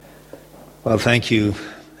Well, thank you,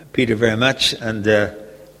 Peter, very much. And there.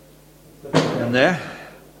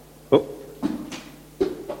 Oh.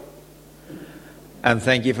 And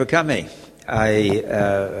thank you for coming. I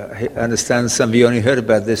understand some of you only heard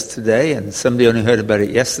about this today, and somebody only heard about it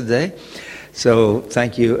yesterday. So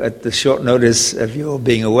thank you at the short notice of your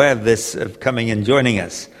being aware of this, of coming and joining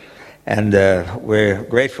us. And we're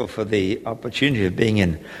grateful for the opportunity of being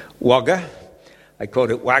in Wagga. I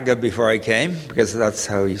called it Wagga before I came, because that's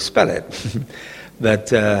how you spell it.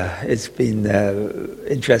 But it's been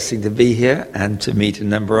interesting to be here and to meet a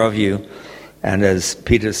number of you. And as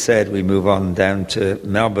Peter said, we move on down to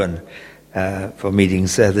Melbourne for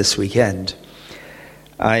meetings there this weekend.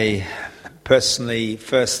 I personally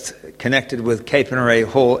first connected with Capernwray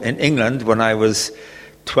Hall in England when I was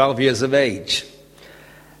 12 years of age.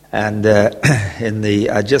 And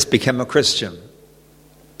I just became a Christian.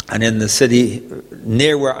 And in the city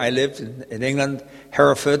near where I lived in England,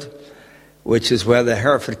 Hereford, which is where the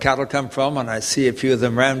Hereford cattle come from, and I see a few of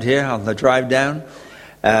them around here on the drive down.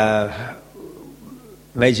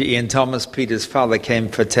 Major Ian Thomas, Peter's father, came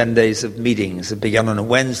for 10 days of meetings. It began on a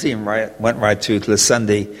Wednesday and went right through to the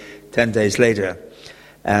Sunday, 10 days later.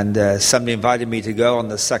 And somebody invited me to go on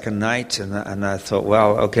the second night, and I thought,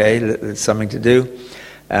 well, okay, it's something to do.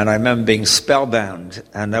 And I remember being spellbound,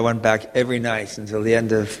 and I went back every night until the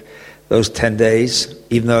end of those 10 days.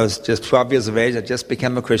 Even though I was just 12 years of age, I just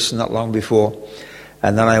became a Christian not long before.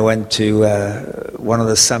 And then I went to one of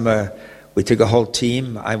the summer, we took a whole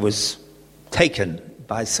team. I was taken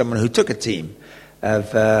by someone who took a team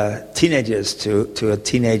of teenagers to a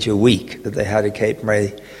teenager week that they had at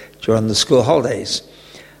Capernwray during the school holidays.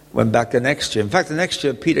 Went back the next year. In fact, the next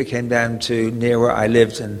year, Peter came down to near where I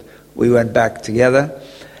lived, and we went back together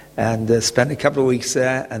and spent a couple of weeks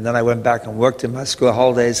there. And then I went back and worked in my school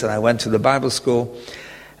holidays, and I went to the Bible school.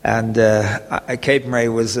 And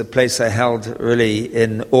Capernwray was a place I held really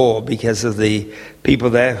in awe because of the people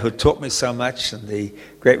there who taught me so much and the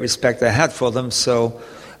great respect I had for them. So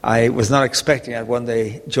I was not expecting I'd one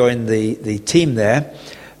day join the team there.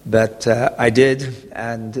 But I did,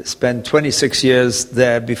 and spent 26 years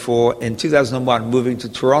there before, in 2001, moving to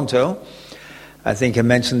Toronto. I think I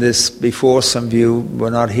mentioned this before. Some of you were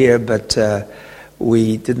not here, but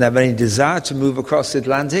we didn't have any desire to move across the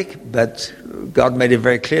Atlantic, but God made it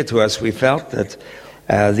very clear to us. We felt that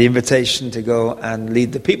the invitation to go and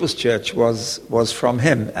lead the People's Church was from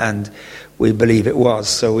Him, and we believe it was.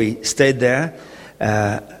 So we stayed there,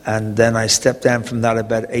 and then I stepped down from that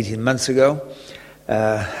about 18 months ago.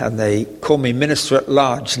 And they call me Minister at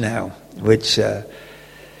Large now, which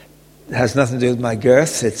has nothing to do with my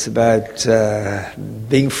girth. It's about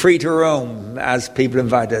being free to roam as people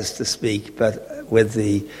invite us to speak, but with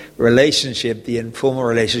the relationship, the informal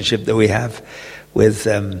relationship that we have with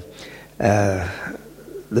the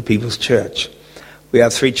People's Church. We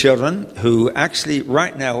have 3 children who actually,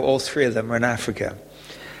 right now, all 3 of them are in Africa.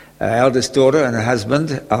 Our eldest daughter and her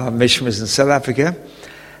husband are missionaries in South Africa.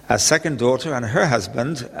 Our second daughter and her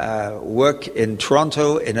husband work in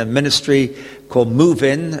Toronto in a ministry called Move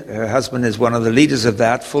In. Her husband is one of the leaders of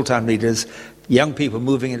that, full-time leaders, young people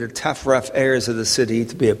moving into tough, rough areas of the city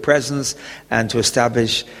to be a presence and to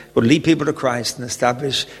establish, or lead people to Christ and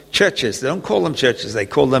establish churches. They don't call them churches, they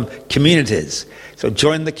call them communities. So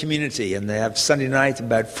join the community, and they have Sunday night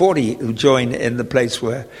about 40 who join in the place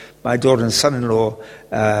where my daughter and son-in-law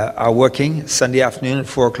are working, Sunday afternoon at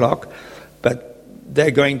 4 o'clock. But they're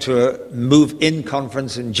going to a move-in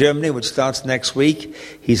conference in Germany, which starts next week.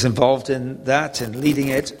 He's involved in that and leading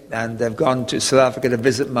it. And they've gone to South Africa to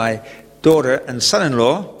visit my daughter and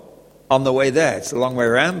son-in-law on the way there. It's a long way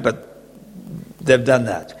around, but they've done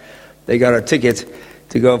that. They got a ticket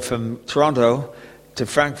to go from Toronto to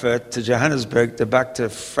Frankfurt to Johannesburg to back to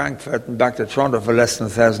Frankfurt and back to Toronto for less than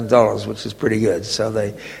 $1,000, which is pretty good. So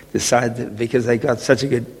they decided that because they got such a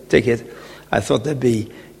good ticket, I thought they'd be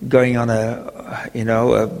going on a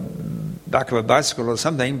back of a bicycle or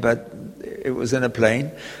something, but it was in a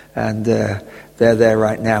plane, and they're there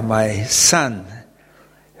right now. My son,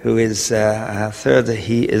 who is our third,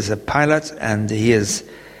 he is a pilot, and he is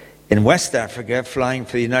in West Africa flying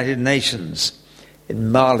for the United Nations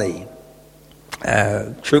in Mali.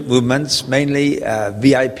 Troop movements, mainly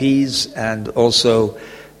VIPs, and also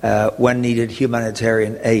when needed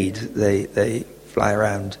humanitarian aid. They fly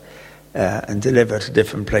around and deliver to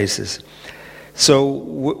different places. So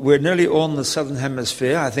we're nearly all in the Southern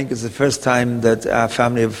Hemisphere. I think it's the first time that our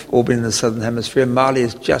family have all been in the Southern Hemisphere. Mali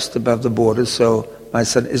is just above the border, so my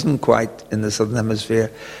son isn't quite in the Southern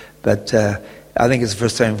Hemisphere. But I think it's the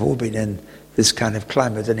first time we've all been in this kind of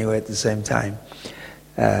climate anyway at the same time.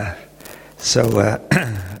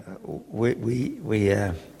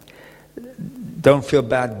 don't feel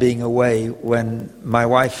bad being away when my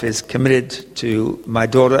wife is committed to my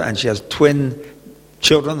daughter, and she has twin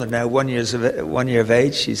children. They're now 1 year of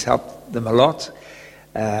age. She's helped them a lot.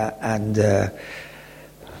 And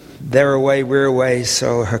they're away, we're away,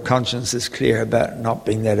 so her conscience is clear about not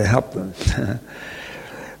being there to help them.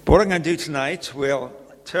 But what I'm going to do tonight, we'll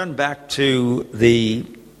turn back to the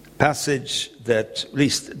passage that, at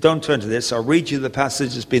least don't turn to this, I'll read you the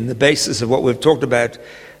passage that's been the basis of what we've talked about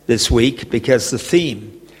this week, because the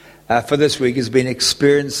theme for this week has been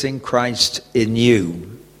experiencing Christ in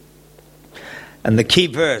you. And the key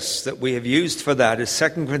verse that we have used for that is 2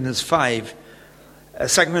 Corinthians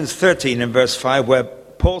 13 in verse 5, where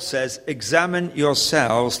Paul says, examine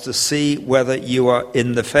yourselves to see whether you are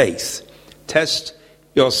in the faith. Test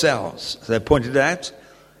yourselves. As I pointed out,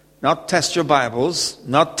 not test your Bibles,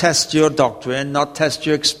 not test your doctrine, not test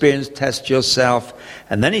your experience, test yourself.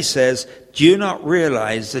 And then he says, do you not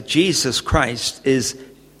realize that Jesus Christ is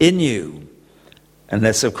in you?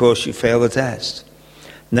 Unless, of course, you fail the test.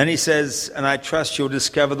 And then he says, and I trust you'll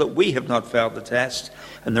discover that we have not failed the test.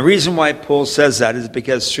 And the reason why Paul says that is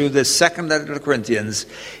because through this second letter to the Corinthians,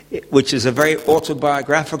 which is a very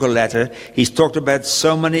autobiographical letter, he's talked about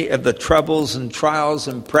so many of the troubles and trials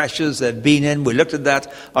and pressures they've been in. We looked at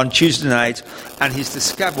that on Tuesday night, and he's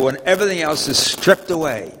discovered when everything else is stripped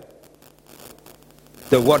away,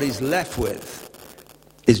 that what he's left with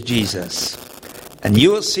is Jesus. And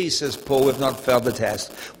you will see, says Paul, we've not failed the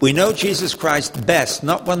test. We know Jesus Christ best,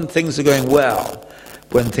 not when things are going well,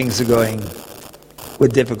 when things are going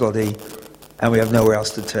with difficulty and we have nowhere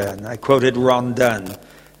else to turn. I quoted Ron Dunn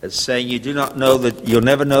as saying, you'll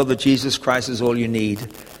never know that Jesus Christ is all you need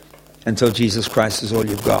until Jesus Christ is all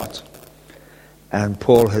you've got. And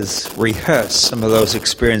Paul has rehearsed some of those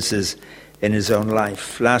experiences in his own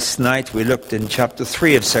life. Last night we looked in chapter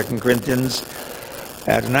 3 of 2 Corinthians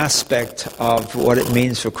at an aspect of what it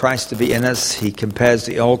means for Christ to be in us. He compares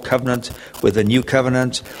the old covenant with the new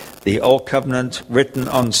covenant. The old covenant written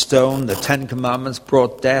on stone, the 10 Commandments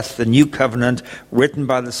brought death. The new covenant written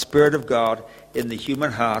by the Spirit of God in the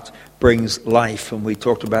human heart brings life. And we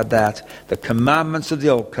talked about that. The commandments of the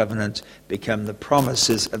old covenant become the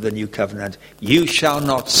promises of the new covenant. You shall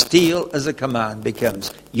not steal as a command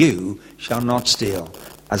becomes you shall not steal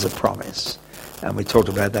as a promise. And we talked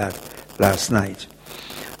about that last night.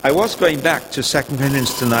 I was going back to 2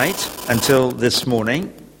 Corinthians tonight until this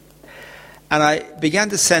morning, and I began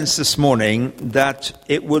to sense this morning that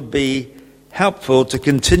it would be helpful to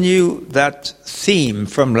continue that theme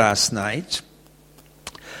from last night,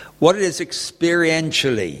 what it is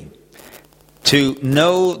experientially to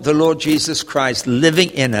know the Lord Jesus Christ living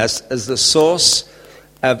in us as the source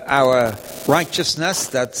of our righteousness.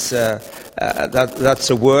 That's a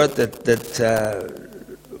word that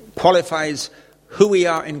qualifies who we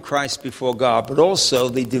are in Christ before God, but also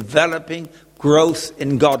the developing growth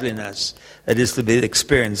in godliness that is to be the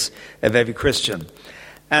experience of every Christian.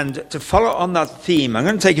 And to follow on that theme, I'm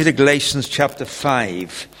going to take you to Galatians chapter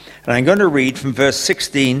 5, and I'm going to read from verse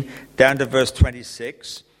 16 down to verse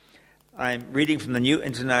 26. I'm reading from the New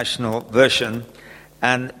International Version,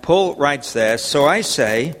 and Paul writes there, so I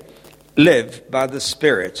say, live by the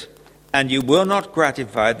Spirit, and you will not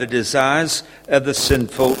gratify the desires of the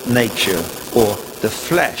sinful nature, or the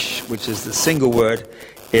flesh, which is the single word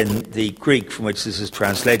in the Greek from which this is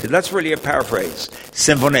translated. That's really a paraphrase.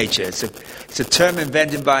 Sinful nature. It's a term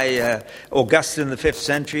invented by Augustine in the 5th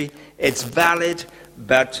century. It's valid,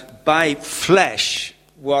 but by flesh,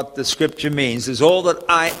 what the scripture means is all that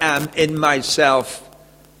I am in myself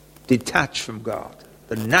detached from God,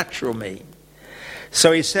 the natural me.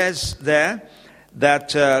 So he says there,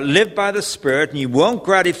 that live by the Spirit, and you won't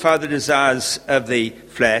gratify the desires of the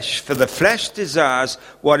flesh, for the flesh desires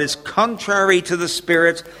what is contrary to the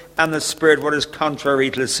Spirit, and the Spirit what is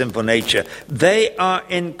contrary to the sinful nature. They are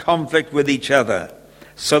in conflict with each other,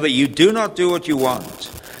 so that you do not do what you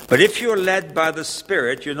want. But if you are led by the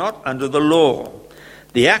Spirit, you're not under the law.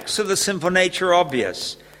 The acts of the sinful nature are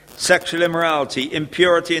obvious: sexual immorality,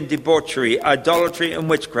 impurity and debauchery, idolatry and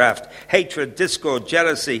witchcraft, hatred, discord,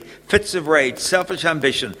 jealousy, fits of rage, selfish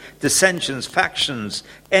ambition, dissensions, factions,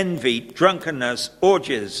 envy, drunkenness,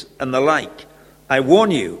 orgies, and the like. I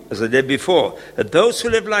warn you, as I did before, that those who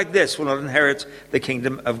live like this will not inherit the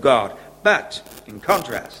kingdom of God. But, in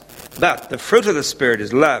contrast, the fruit of the Spirit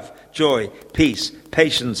is love, joy, peace,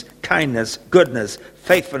 patience, kindness, goodness,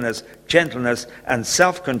 faithfulness, gentleness, and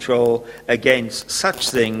self-control. Against such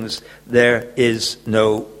things there is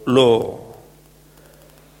no law.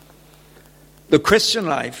 The Christian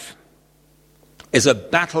life is a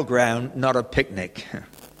battleground, not a picnic.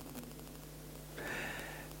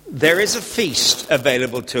 There is a feast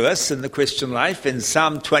available to us in the Christian life. In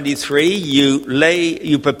Psalm 23,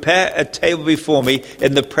 you prepare a table before me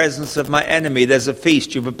in the presence of my enemy. There's a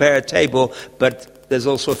feast. You prepare a table, but there's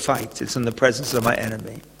also a fight. It's in the presence of my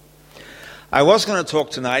enemy. I was going to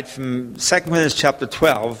talk tonight from 2 Corinthians chapter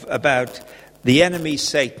 12 about the enemy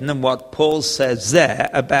Satan and what Paul says there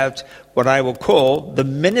about what I will call the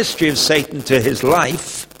ministry of Satan to his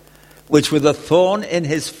life, which with a thorn in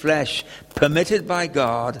his flesh, permitted by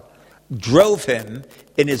God, drove him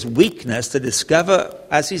in his weakness to discover,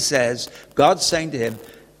 as he says, God saying to him,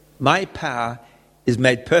 my power is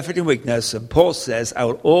made perfect in weakness. And Paul says, I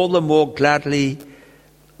will all the more gladly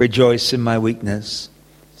rejoice in my weakness.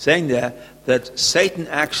 Saying there that Satan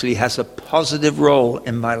actually has a positive role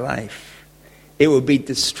in my life. It would be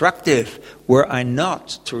destructive were I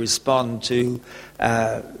not to respond to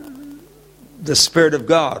the Spirit of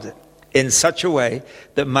God in such a way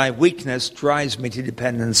that my weakness drives me to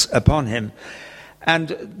dependence upon him. And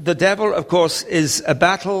the devil, of course, is a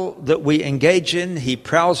battle that we engage in. He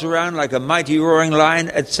prowls around like a mighty roaring lion,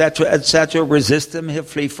 etc., etc. Resist him, he'll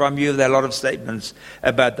flee from you. There are a lot of statements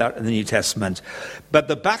about that in the New Testament. But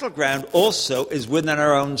the battleground also is within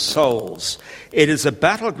our own souls. It is a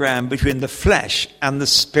battleground between the flesh and the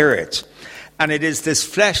spirit. And it is this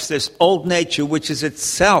flesh, this old nature, which is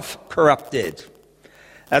itself corrupted.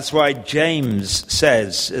 That's why James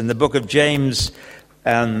says in the book of James,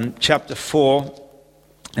 chapter 4,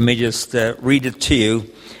 let me just read it to you.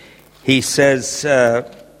 He says,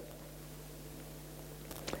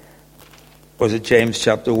 was it James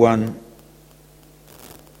chapter 1?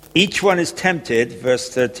 Each one is tempted, verse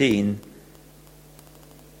 13,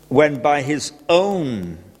 when by his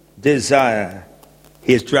own desire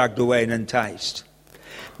he is dragged away and enticed.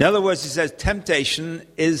 In other words, he says temptation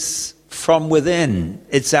is from within.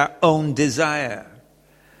 It's our own desire.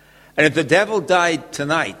 And if the devil died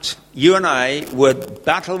tonight, you and I would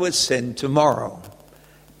battle with sin tomorrow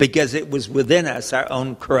because it was within us, our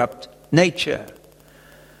own corrupt nature.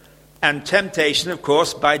 And temptation, of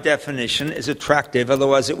course, by definition, is attractive.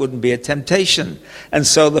 Otherwise, it wouldn't be a temptation. And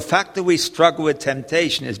so the fact that we struggle with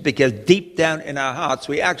temptation is because deep down in our hearts,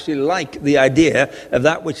 we actually like the idea of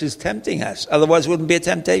that which is tempting us. Otherwise, it wouldn't be a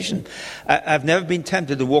temptation. I've never been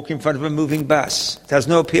tempted to walk in front of a moving bus. It has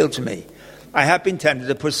no appeal to me. I have been tempted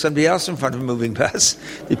to put somebody else in front of a moving bus,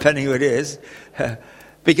 depending who it is.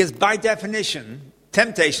 Because by definition,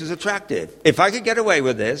 temptation is attractive. If I could get away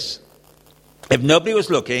with this, if nobody was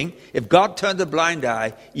looking, if God turned a blind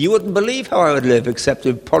eye, you wouldn't believe how I would live, except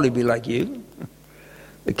it would probably be like you.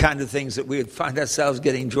 The kind of things that we would find ourselves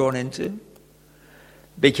getting drawn into.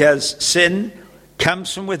 Because sin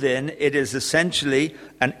comes from within. It is essentially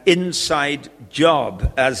an inside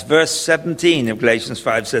job. As verse 17 of Galatians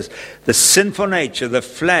 5 says, the sinful nature, the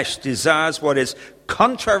flesh, desires what is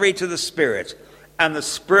contrary to the Spirit, and the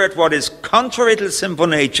Spirit what is contrary to the sinful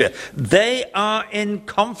nature. They are in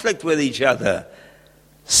conflict with each other,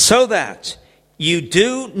 so that you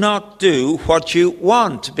do not do what you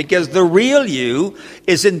want, because the real you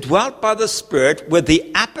is indwelt by the Spirit with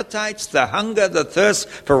the appetites, the hunger, the thirst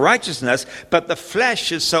for righteousness, but the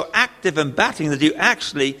flesh is so active and battling that you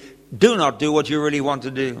actually do not do what you really want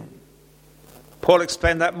to do. Paul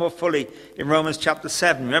explained that more fully in Romans chapter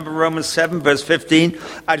 7. Remember Romans 7 verse 15?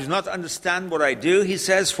 I do not understand what I do, he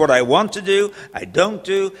says. What I want to do, I don't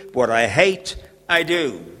do. What I hate, I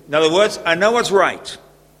do. In other words, I know what's right.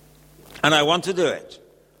 And I want to do it,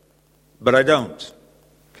 but I don't.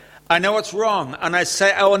 I know what's wrong, and I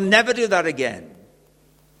say I will never do that again,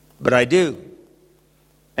 but I do.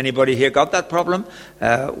 Anybody here got that problem?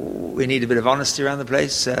 We need a bit of honesty around the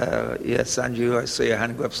place. Yes, Andrew, I saw your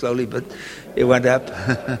hand go up slowly, but it went up.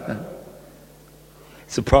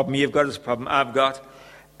 It's a problem you've got, it's a problem I've got.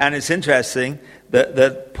 And it's interesting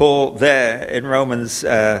that Paul there in Romans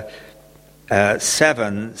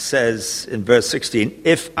 7 says in verse 16,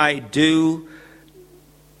 if I do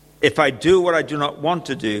what I do not want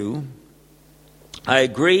to do, I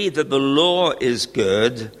agree that the law is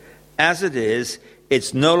good. As it is,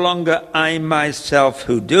 it's no longer I myself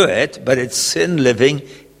who do it, but it's sin living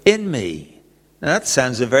in me. Now that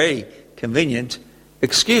sounds a very convenient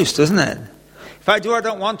excuse, doesn't it? If I do what I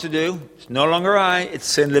don't want to do, it's no longer I, it's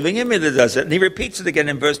sin living in me that does it. And he repeats it again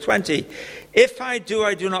in verse 20. If I do what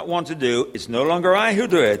I do not want to do, it's no longer I who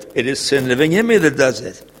do it. It is sin living in me that does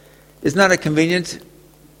it. Isn't that a convenient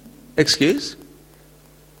excuse?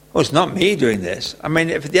 Oh, it's not me doing this. I mean,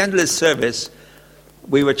 if at the end of this service,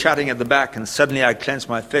 we were chatting at the back and suddenly I clenched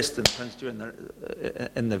my fist and punched you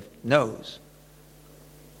in the nose.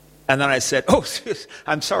 And then I said, oh,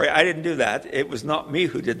 I'm sorry, I didn't do that. It was not me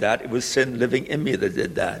who did that. It was sin living in me that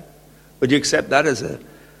did that. Would you accept that as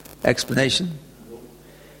explanation?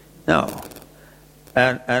 No.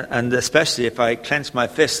 And especially if I clenched my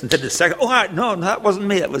fist and did the second, no, that wasn't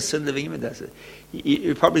me, that was sin living in me. That's it.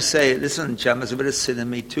 You probably say, listen, chum, there's a bit of sin in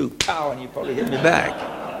me too. Pow, and you probably hit me back.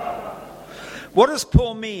 What does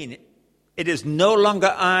Paul mean? It is no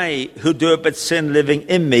longer I who do it, but sin living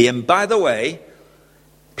in me. And by the way,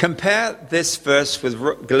 compare this verse with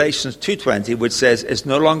Galatians 2:20, which says, it's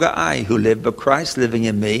no longer I who live, but Christ living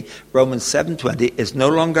in me. Romans 7:20, it's no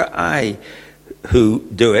longer I who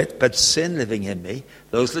do it, but sin living in me.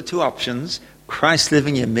 Those are the two options. Christ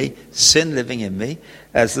living in me, sin living in me,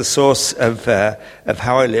 as the source of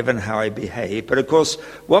how I live and how I behave. But of course,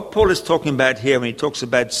 what Paul is talking about here when he talks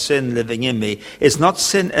about sin living in me is not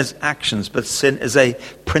sin as actions, but sin as a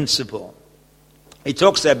principle. He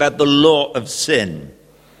talks there about the law of sin.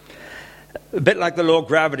 A bit like the law of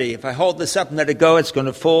gravity. If I hold this up and let it go, it's going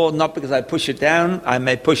to fall, not because I push it down. I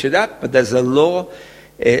may push it up, but there's a law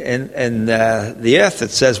in the earth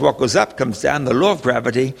that says what goes up comes down, the law of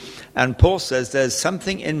gravity. And Paul says there's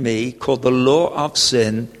something in me called the law of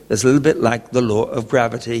sin that's a little bit like the law of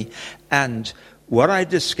gravity. And what I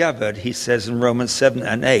discovered, he says in Romans 7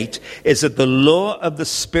 and 8, is that the law of the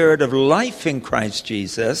Spirit of life in Christ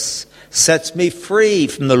Jesus sets me free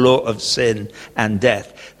from the law of sin and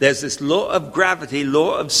death. There's this law of gravity,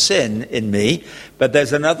 law of sin in me, but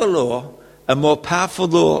there's another law, a more powerful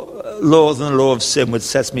law than the law of sin, which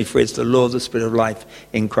sets me free. It's the law of the Spirit of life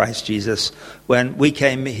in Christ Jesus. When we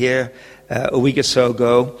came here a week or so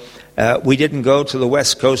ago, we didn't go to the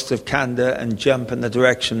west coast of Canada and jump in the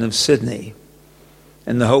direction of Sydney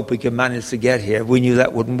in the hope we could manage to get here. We knew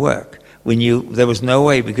that wouldn't work. We knew there was no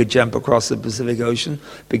way we could jump across the Pacific Ocean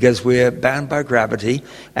because we're bound by gravity,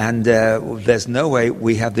 and there's no way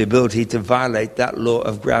we have the ability to violate that law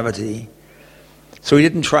of gravity. So we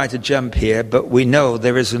didn't try to jump here, but we know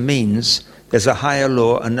there is a means. There's a higher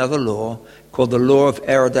law, another law, called the law of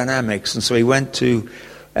aerodynamics. And so we went to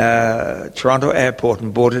Toronto Airport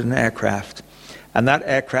and boarded an aircraft. And that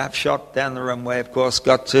aircraft shot down the runway, of course,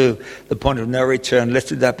 got to the point of no return,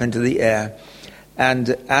 lifted up into the air. And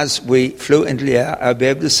as we flew into the air, I'll be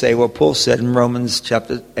able to say what Paul said in Romans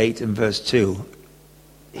chapter 8 and verse 2.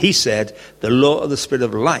 He said, the law of the Spirit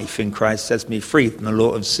of life in Christ sets me free from the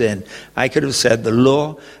law of sin. I could have said, the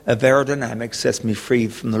law of aerodynamics sets me free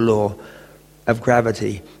from the law of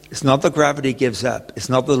gravity. It's not that gravity gives up. It's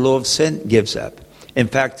not the law of sin gives up. In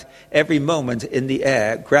fact, every moment in the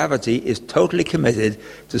air, gravity is totally committed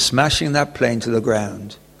to smashing that plane to the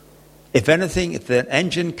ground. If anything, if the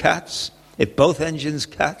engine cuts, if both engines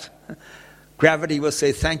cut, gravity will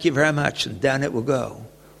say, thank you very much, and down it will go.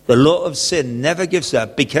 The law of sin never gives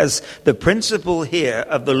up, because the principle here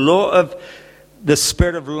of the law of the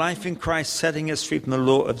Spirit of life in Christ setting us free from the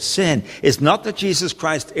law of sin is not that Jesus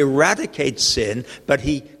Christ eradicates sin, but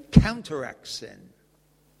he counteracts sin.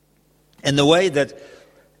 In the way that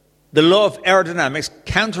the law of aerodynamics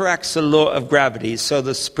counteracts the law of gravity, so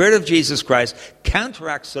the Spirit of Jesus Christ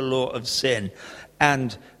counteracts the law of sin.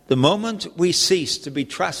 And the moment we cease to be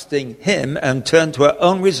trusting him and turn to our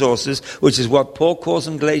own resources, which is what Paul calls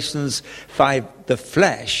in Galatians 5, the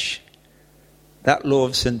flesh, that law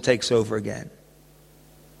of sin takes over again.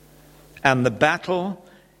 And the battle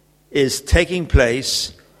is taking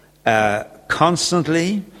place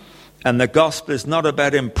constantly. And the gospel is not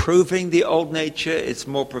about improving the old nature. It's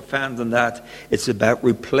more profound than that. It's about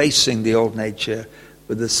replacing the old nature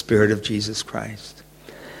with the Spirit of Jesus Christ.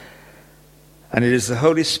 And it is the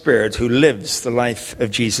Holy Spirit who lives the life of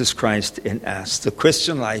Jesus Christ in us. The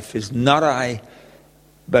Christian life is not I,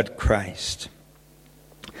 but Christ.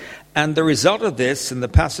 And the result of this, in the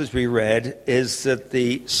passage we read, is that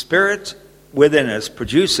the Spirit within us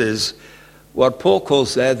produces what Paul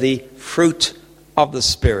calls there the fruit of the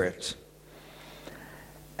Spirit.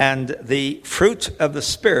 And the fruit of the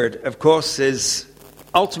Spirit, of course, is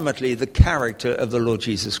ultimately the character of the Lord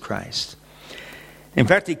Jesus Christ. In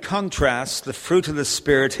fact, he contrasts the fruit of the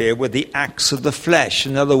Spirit here with the acts of the flesh.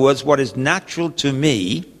 In other words, what is natural to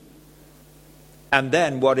me, and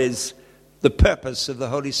then what is the purpose of the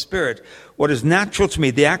Holy Spirit. What is natural to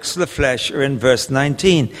me, the acts of the flesh, are in verse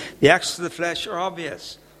 19. The acts of the flesh are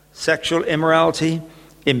obvious. Sexual immorality,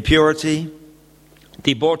 impurity,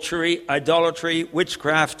 debauchery, idolatry,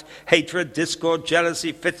 witchcraft, hatred, discord,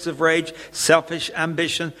 jealousy, fits of rage, selfish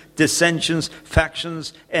ambition, dissensions,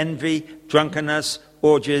 factions, envy, drunkenness,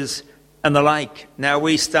 orgies, and the like. Now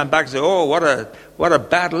we stand back and say, oh, what a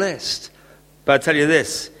bad list. But I tell you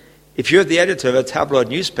this, if you're the editor of a tabloid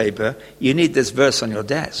newspaper, you need this verse on your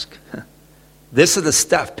desk. This is the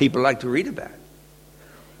stuff people like to read about.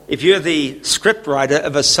 If you're the script writer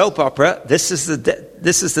of a soap opera, this is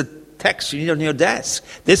the text you need on your desk.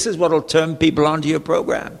 This is what will turn people onto your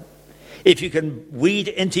program. If you can weed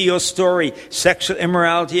into your story sexual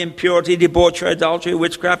immorality, impurity, debauchery, adultery,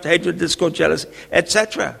 witchcraft, hatred, discord, jealousy,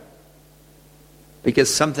 etc.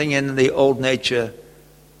 Because something in the old nature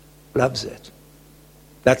loves it.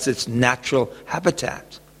 That's its natural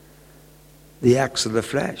habitat. The acts of the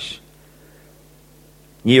flesh.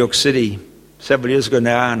 New York City, several years ago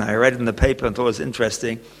now, and I read in the paper and thought it was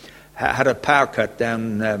interesting, had a power cut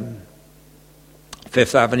down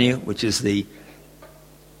Fifth Avenue, which is the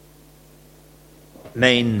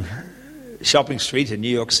main shopping street in New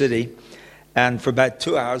York City. And for about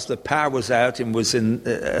 2 hours, the power was out, and it was in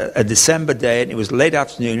a December day, and it was late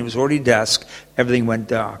afternoon, it was already dusk, everything went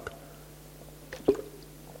dark.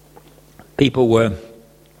 People were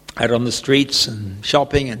out on the streets and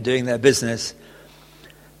shopping and doing their business.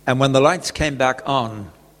 And when the lights came back on,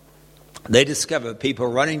 they discovered people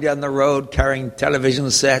running down the road carrying television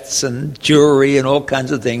sets and jewelry and all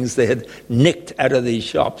kinds of things they had nicked out of these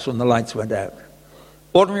shops when the lights went out.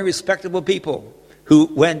 Ordinary, respectable people who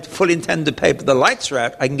went fully intended to pay, but the lights are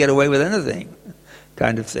out, I can get away with anything,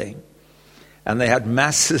 kind of thing. And they had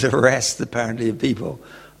massive arrests, apparently, of people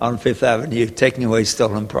on Fifth Avenue taking away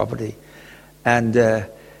stolen property. And,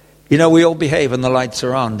 we all behave when the lights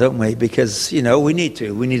are on, don't we? Because, we need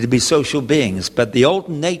to. We need to be social beings. But the old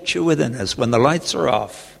nature within us, when the lights are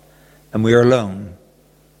off and we're alone,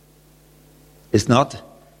 is not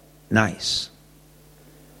nice.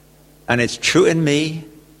 And it's true in me,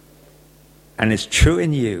 and it's true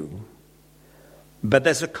in you. But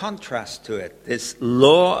there's a contrast to it. This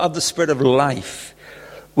law of the Spirit of life,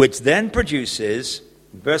 which then produces,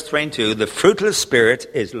 verse 22, the fruit of the Spirit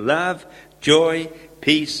is love, joy,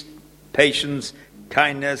 peace, patience,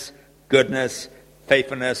 kindness, goodness,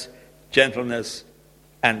 faithfulness, gentleness,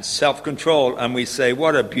 and self-control. And we say,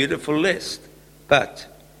 what a beautiful list. But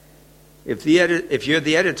if you're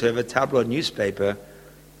the editor of a tabloid newspaper,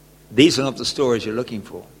 these are not the stories you're looking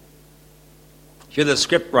for. If you're the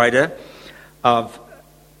script writer of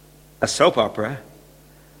a soap opera,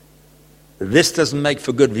 this doesn't make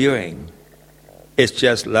for good viewing. It's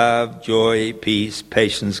just love, joy, peace,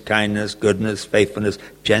 patience, kindness, goodness, faithfulness,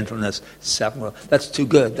 gentleness, self-control. That's too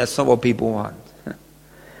good. That's not what people want.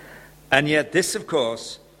 And yet this, of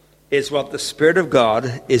course, is what the Spirit of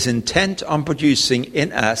God is intent on producing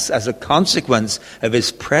in us as a consequence of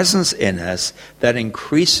His presence in us, that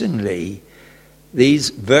increasingly these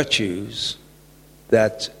virtues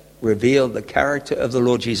that reveal the character of the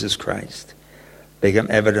Lord Jesus Christ become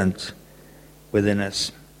evident within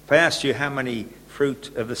us. If I asked you how many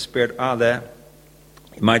fruit of the Spirit are there,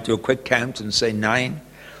 you might do a quick count and say 9.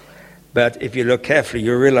 But if you look carefully,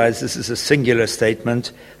 you'll realize this is a singular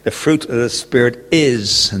statement. The fruit of the Spirit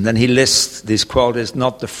is, and then he lists these qualities,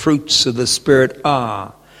 not the fruits of the Spirit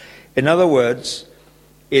are. In other words,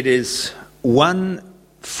 it is one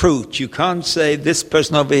fruit. You can't say this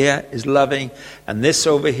person over here is loving, and this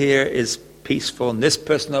over here is peaceful, and this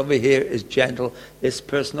person over here is gentle, this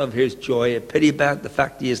person over here is joy. A pity about the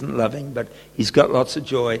fact he isn't loving, but he's got lots of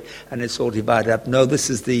joy, and it's all divided up. No, this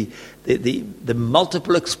is the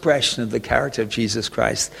multiple expression of the character of Jesus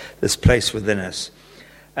Christ that's placed within us.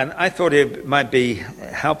 And I thought it might be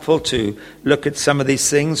helpful to look at some of these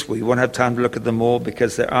things. We won't have time to look at them all,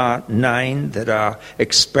 because there are 9 that are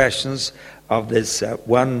expressions of this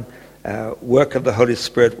one work of the Holy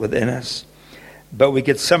Spirit within us. But we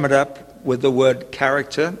could sum it up with the word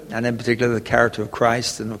character, and in particular the character of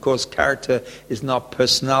Christ. And of course, character is not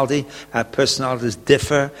personality. Our personalities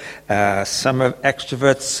differ. Some are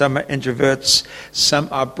extroverts, some are introverts, some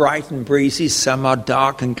are bright and breezy, some are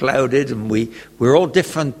dark and clouded, and we're all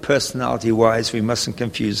different personality-wise. We mustn't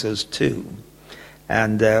confuse those two.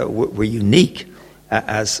 And we're unique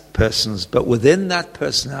as persons, but within that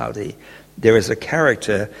personality, there is a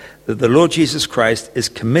character that the Lord Jesus Christ is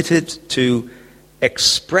committed to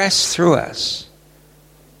express through us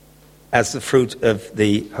as the fruit of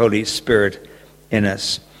the Holy Spirit in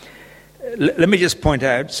us. Let me just point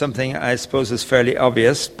out something I suppose is fairly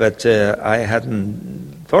obvious, but I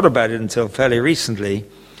hadn't thought about it until fairly recently,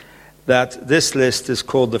 that this list is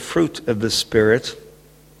called the fruit of the Spirit,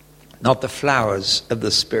 not the flowers of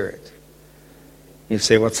the Spirit. You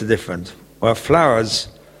say, what's the difference? Well, flowers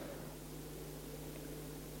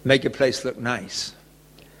make a place look nice.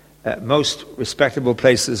 Most respectable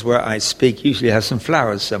places where I speak usually have some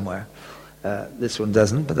flowers somewhere. This one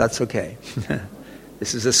doesn't, but that's okay.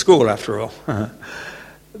 This is a school, after all.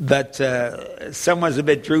 But someone's a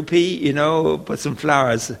bit droopy, put some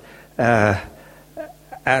flowers. And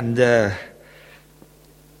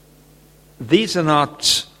these are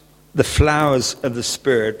not the flowers of the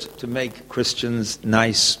Spirit to make Christians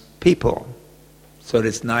nice people. So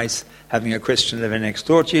it's nice having a Christian living next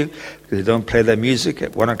door to you, because they don't play their music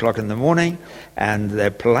at 1 o'clock in the morning, and they're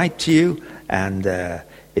polite to you, and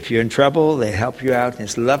if you're in trouble, they help you out. And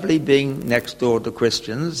it's lovely being next door to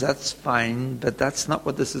Christians. That's fine, but that's not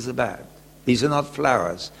what this is about. These are not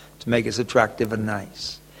flowers to make us attractive and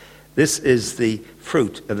nice. This is the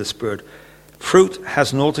fruit of the Spirit. Fruit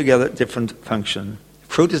has an altogether different function.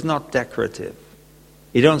 Fruit is not decorative.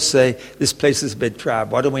 You don't say, this place is a bit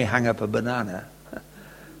drab, why don't we hang up a banana?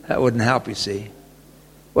 That wouldn't help, you see.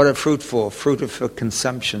 What are fruit for? Fruit are for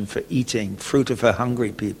consumption, for eating. Fruit are for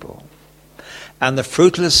hungry people. And the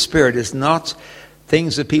fruitless spirit is not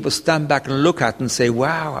things that people stand back and look at and say,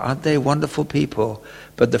 wow, aren't they wonderful people?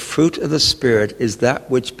 But the fruit of the Spirit is that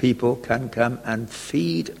which people can come and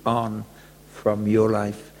feed on from your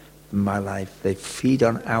life, my life. They feed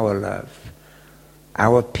on our love.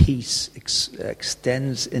 Our peace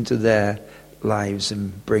extends into their lives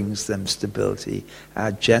and brings them stability.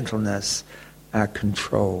 Our gentleness, our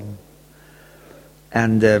control.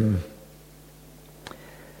 And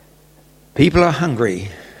people are hungry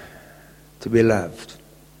to be loved.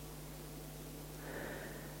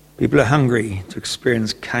 People are hungry to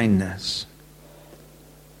experience kindness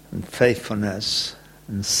and faithfulness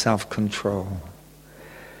and self-control.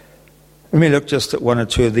 Let me look just at one or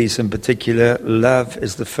two of these in particular. Love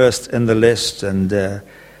is the first in the list, and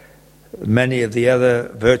many of the other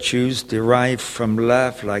virtues derive from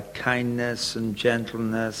love, like kindness and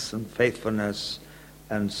gentleness and faithfulness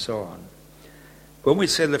and so on. When we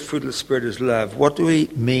say the fruit of the Spirit is love, what do we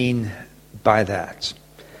mean by that?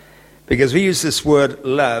 Because we use this word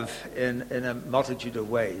love in a multitude of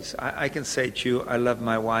ways. I can say to you, I love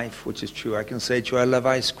my wife, which is true. I can say to you, I love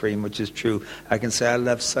ice cream, which is true. I can say, I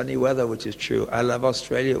love sunny weather, which is true. I love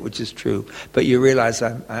Australia, which is true. But you realize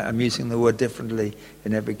I'm using the word differently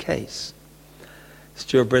in every case.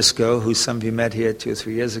 Stuart Briscoe, who some of you met here 2 or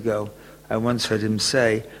 3 years ago, I once heard him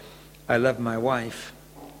say, I love my wife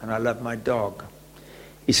and I love my dog.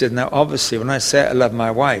 He said, now obviously when I say I love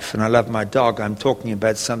my wife and I love my dog, I'm talking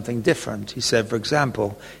about something different. He said, for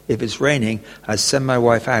example, if it's raining, I send my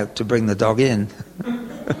wife out to bring the dog in.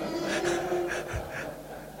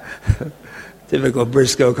 Typical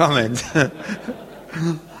Briscoe comment.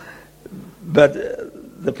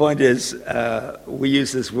 But the point is, we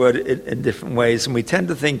use this word in different ways, and we tend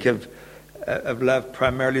to think of love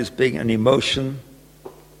primarily as being an emotion.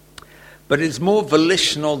 But it's more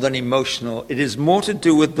volitional than emotional. It is more to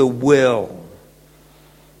do with the will.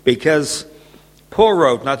 Because Paul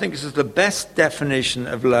wrote, and I think this is the best definition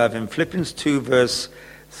of love in Philippians 2 verse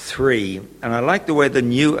 3. And I like the way the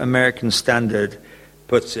New American Standard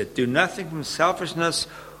puts it. Do nothing from selfishness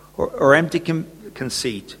or empty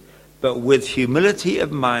conceit, but with humility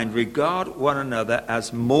of mind regard one another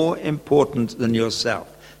as more important than yourself.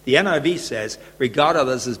 The NIV says, regard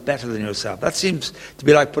others as better than yourself. That seems to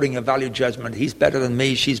be like putting a value judgment. He's better than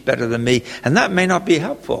me, she's better than me. And that may not be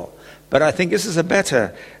helpful. But I think this is a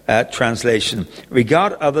better translation.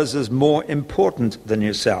 Regard others as more important than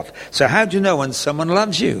yourself. So how do you know when someone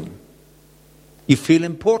loves you? You feel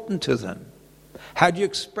important to them. How do you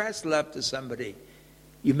express love to somebody?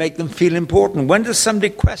 You make them feel important. When does somebody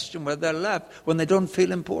question whether they're loved? When they don't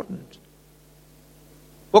feel important.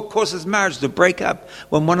 What causes marriage to break up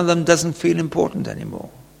when one of them doesn't feel important anymore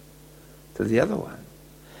to the other one?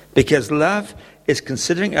 Because love is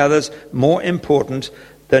considering others more important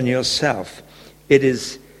than yourself. It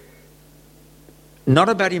is not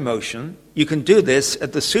about emotion. You can do this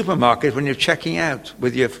at the supermarket when you're checking out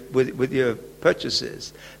with your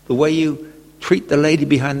purchases. The way you treat the lady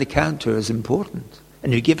behind the counter is important.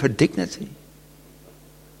 And you give her dignity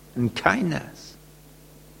and kindness.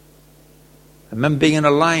 I remember being in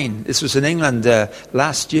a line. This was in England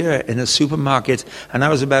last year in a supermarket, and I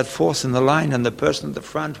was about fourth in the line, and the person at the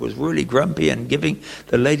front was really grumpy and giving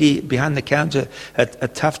the lady behind the counter a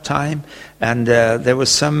tough time. And there was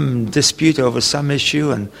some dispute over some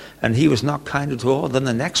issue, and he was not kind at all. Then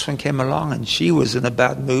the next one came along, and she was in a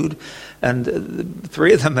bad mood. And the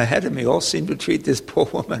three of them ahead of me all seemed to treat this poor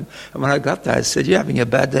woman. And when I got there, I said, "You're having a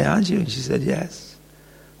bad day, aren't you?" And she said, "Yes,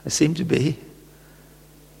 I seem to be."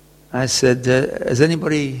 I said, "Has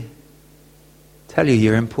anybody tell you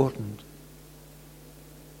you're important?"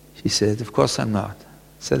 She said, "Of course I'm not."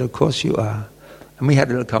 I said, "Of course you are." And we had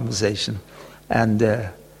a little conversation. And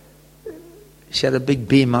she had a big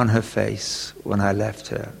beam on her face when I left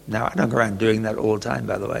her. Now, I don't go around doing that all the time,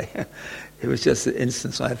 by the way. It was just an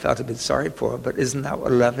instance when I felt a bit sorry for her. But isn't that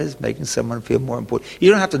what love is? Making someone feel more important. You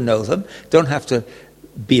don't have to know them. Don't have to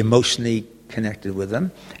be emotionally connected with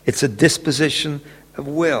them. It's a disposition of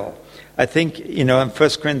will. I think, in 1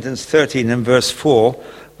 Corinthians 13 and verse 4,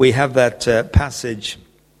 We have that passage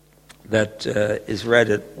that is read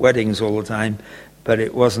at weddings all the time, but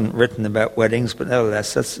it wasn't written about weddings, but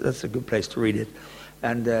nevertheless, that's a good place to read it.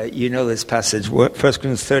 And you know this passage, 1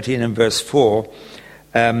 Corinthians 13 and verse 4,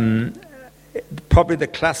 probably the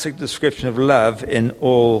classic description of love in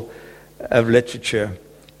all of literature.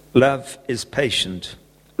 Love is patient.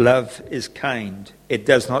 Love is kind. It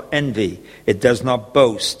does not envy. It does not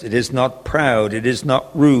boast. It is not proud. It is not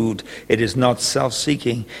rude. It is not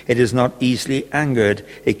self-seeking. It is not easily angered.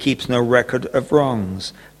 It keeps no record of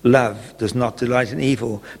wrongs. Love does not delight in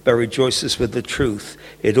evil, but rejoices with the truth.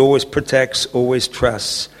 It always protects, always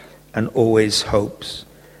trusts, and always hopes.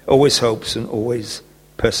 Always hopes and always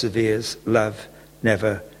perseveres. Love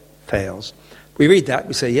never fails. We read that,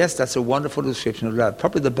 we say, yes, that's a wonderful description of love,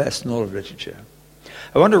 probably the best in all of literature.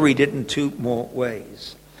 I want to read it in two more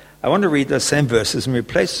ways. I want to read those same verses and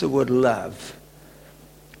replace the word love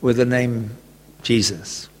with the name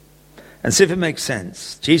Jesus. And see if it makes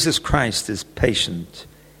sense. Jesus Christ is patient.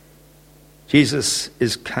 Jesus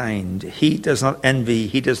is kind. He does not envy.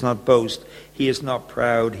 He does not boast. He is not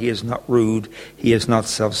proud. He is not rude. He is not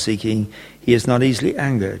self-seeking. He is not easily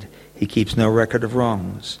angered. He keeps no record of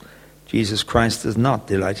wrongs. Jesus Christ does not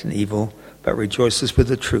delight in evil, but rejoices with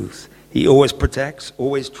the truth. He always protects,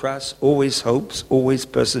 always trusts, always hopes, always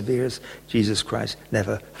perseveres. Jesus Christ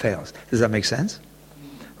never fails. Does that make sense?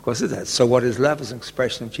 Of course it does. So what is love is an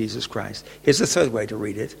expression of Jesus Christ. Here's the third way to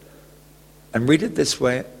read it. And read it this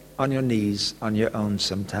way on your knees, on your own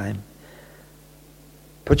sometime.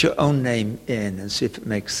 Put your own name in and see if it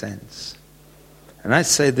makes sense. And I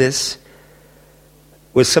say this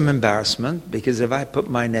with some embarrassment, because if I put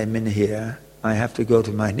my name in here, I have to go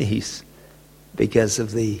to my knees because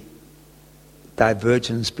of the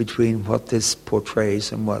divergence between what this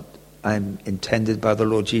portrays and what I'm intended by the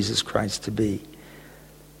Lord Jesus Christ to be.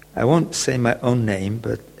 I won't say my own name,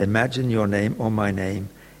 but imagine your name or my name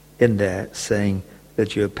in there, saying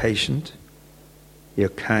that you're patient, you're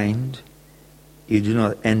kind, you do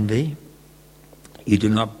not envy, you do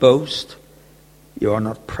not boast, you are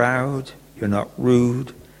not proud, you're not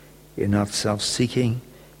rude, you're not self-seeking,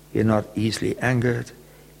 you're not easily angered,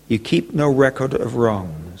 you keep no record of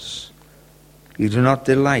wrongs. You do not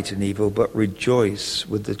delight in evil, but rejoice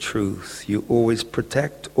with the truth. You always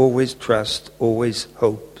protect, always trust, always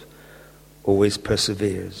hope, always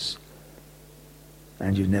perseveres,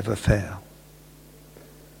 and you never fail.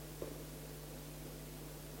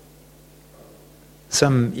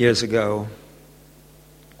 Some years ago,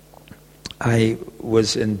 I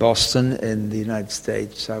was in Boston in the United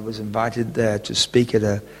States. I was invited there to speak at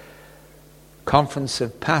a conference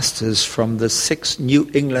of pastors from the 6 New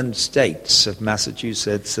England states of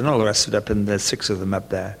Massachusetts and all the rest of it up in the 6 of them up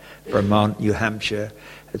there, Vermont, New Hampshire,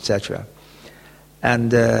 etc.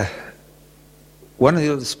 And one of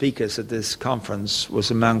the other speakers at this conference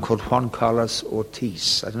was a man called Juan Carlos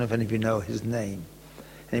Ortiz. I don't know if any of you know his name.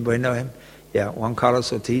 Anybody know him? Yeah, Juan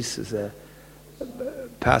Carlos Ortiz is a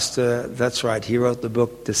pastor. That's right. He wrote the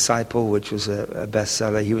book Disciple, which was a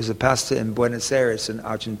bestseller. He was a pastor in Buenos Aires in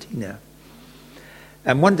Argentina.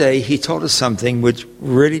 And one day he told us something which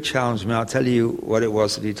really challenged me. I'll tell you what it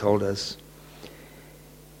was that he told us.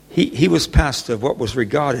 He was pastor of what was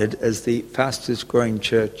regarded as the fastest growing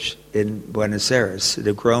church in Buenos Aires. It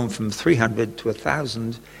had grown from 300 to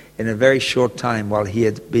 1,000 in a very short time while he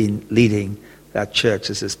had been leading that church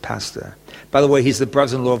as his pastor. By the way, he's the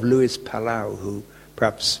brother-in-law of Luis Palau, who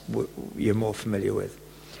perhaps you're more familiar with.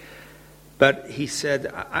 But he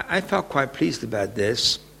said, I felt quite pleased about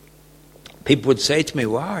this. People would say to me,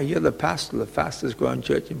 wow, you're the pastor of the fastest growing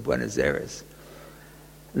church in Buenos Aires.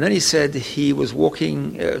 And then he said he was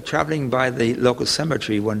traveling by the local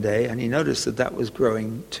cemetery one day, and he noticed that was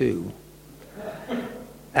growing too.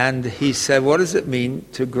 And he said, what does it mean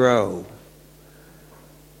to grow?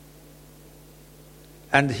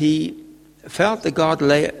 And he felt that God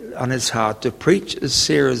lay on his heart to preach a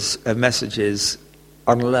series of messages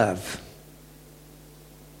on love.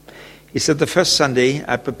 He said, the first Sunday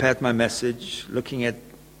I prepared my message looking at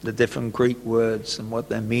the different Greek words and what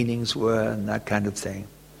their meanings were and that kind of thing.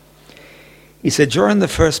 He said, during the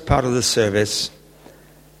first part of the service,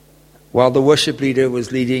 while the worship leader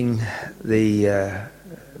was leading the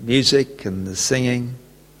music and the singing,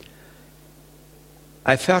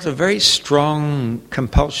 I felt a very strong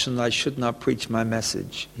compulsion that I should not preach my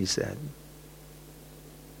message, he said.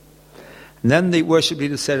 And then the worship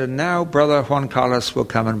leader said, and now Brother Juan Carlos will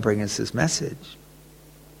come and bring us his message.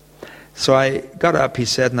 So I got up, he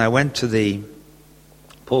said, and I went to the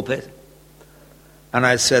pulpit. And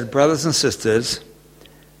I said, brothers and sisters,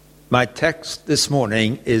 my text this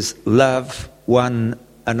morning is love one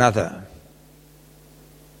another.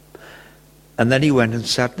 And then he went and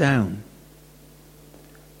sat down.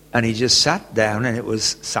 And he just sat down and it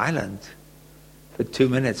was silent for 2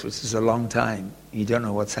 minutes, which is a long time. You don't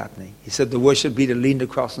know what's happening. He said the worship leader leaned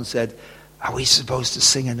across and said, "Are we supposed to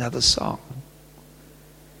sing another song?"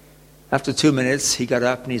 After 2 minutes, he got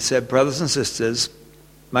up and he said, "Brothers and sisters,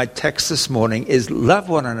 my text this morning is love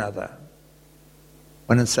one another."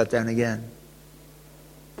 Went and sat down again.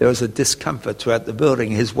 There was a discomfort throughout the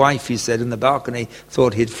building. His wife, he said, in the balcony,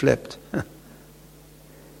 thought he'd flipped.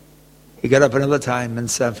 He got up another time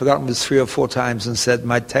and said, I've forgotten, it was 3 or 4 times, and said,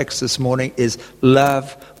 "My text this morning is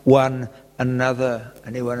love one another."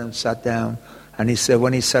 And he went and sat down. And he said,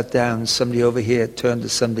 when he sat down, somebody over here turned to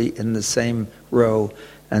somebody in the same row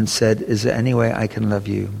and said, "Is there any way I can love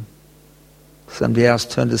you?" Somebody else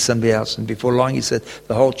turned to somebody else. And before long, he said,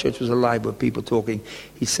 the whole church was alive with people talking.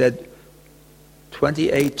 He said,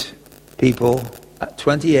 28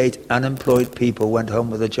 unemployed people went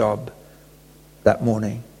home with a job that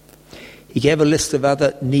morning. He gave a list of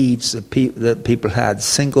other needs that people had.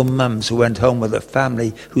 Single mums who went home with a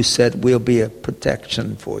family who said, "We'll be a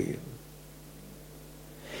protection for you."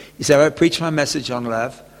 He said, "I preached my message on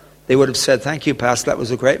love." They would have said, "Thank you, Pastor, that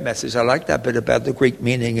was a great message. I like that bit about the Greek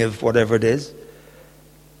meaning of whatever it is."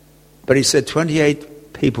 But he said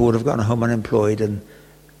 28 people would have gone home unemployed and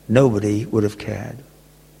nobody would have cared.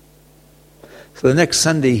 So the next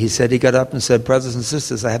Sunday, he said, he got up and said, "Brothers and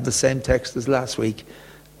sisters, I have the same text as last week.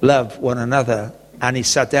 Love one another." And he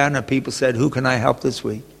sat down and people said, "Who can I help this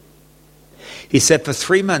week?" He said for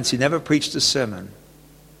 3 months he never preached a sermon.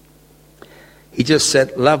 He just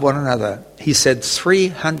said, "Love one another." He said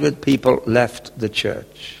 300 people left the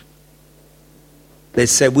church. They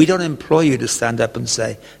said, "We don't employ you to stand up and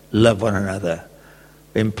say, 'Love one another.'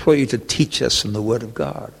 We employ you to teach us from the Word of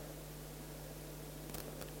God."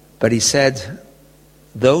 But he said,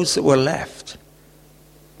 those that were left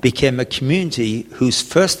became a community whose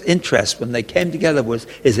first interest when they came together was,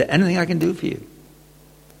 "Is there anything I can do for you?"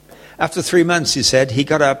 After 3 months, he said, he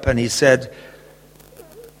got up and he said,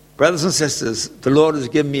 "Brothers and sisters, the Lord has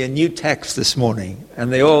given me a new text this morning."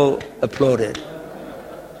 And they all applauded.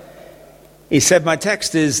 He said, "My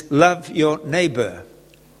text is love your neighbor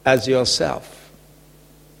as yourself."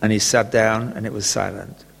 And he sat down and it was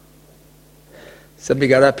silent. Somebody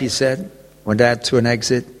got up, he said, went out to an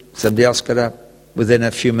exit. Somebody else got up. Within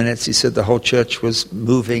a few minutes, he said the whole church was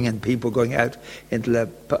moving and people going out into the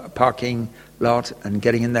parking lot and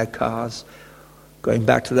getting in their cars, going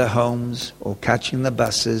back to their homes or catching the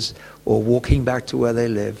buses or walking back to where they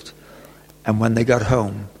lived. And when they got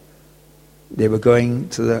home, they were going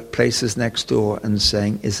to the places next door and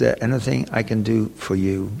saying, "Is there anything I can do for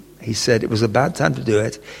you?" He said it was a bad time to do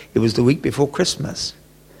it. It was the week before Christmas.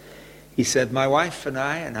 He said, my wife and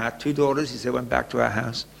I and our 2 daughters, he said, went back to our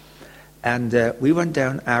house. And we went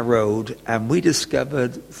down our road and we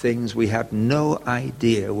discovered things we had no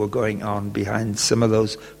idea were going on behind some of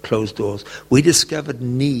those closed doors. We discovered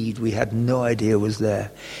need we had no idea was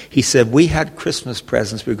there. He said, we had Christmas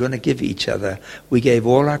presents we were going to give each other. We gave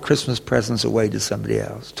all our Christmas presents away to somebody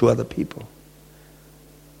else, to other people.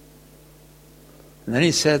 And then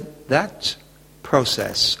he said, that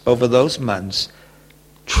process over those months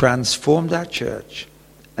transformed our church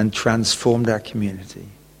and transformed our community.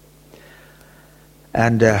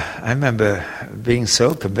 And I remember being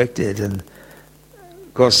so convicted. And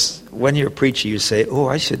of course, when you're a preacher, you say, "Oh,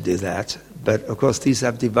 I should do that." But of course, these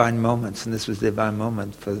have divine moments, and this was a divine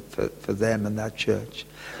moment for them and that church.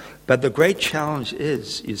 But the great challenge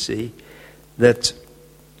is, you see, that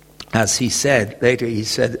as he said later, he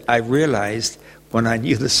said, I realized when I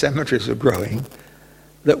knew the cemeteries were growing,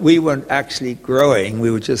 that we weren't actually growing,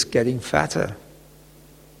 we were just getting fatter.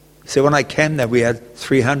 So when I came there, we had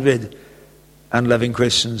 300 unloving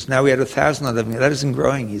Christians. Now we had 1,000 unloving. That isn't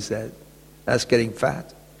growing, he said. That's getting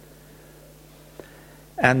fat.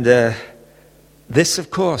 And this,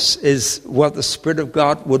 of course, is what the Spirit of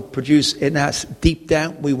God would produce in us. Deep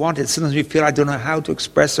down, we want it. Sometimes we feel, I don't know how to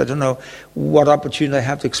express it. I don't know what opportunity I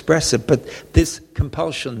have to express it. But this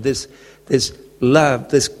compulsion, this love,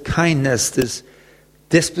 this kindness, this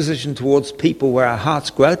disposition towards people where our hearts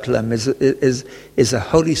go out to them is a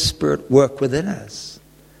Holy Spirit work within us.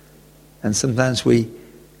 And sometimes we're a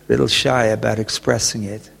little shy about expressing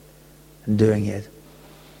it and doing it.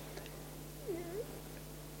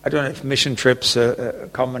 I don't know if mission trips are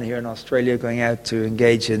common here in Australia, going out to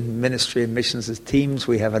engage in ministry and missions as teams.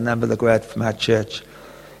 We have a number that go out from our church.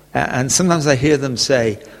 And sometimes I hear them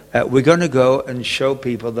say, we're going to go and show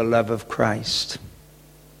people the love of Christ.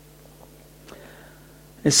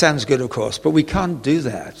 It sounds good, of course, but we can't do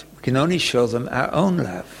that. We can only show them our own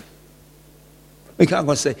love. We can't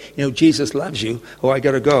go and say, Jesus loves you. Oh, I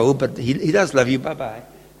got to go, but he does love you. Bye-bye.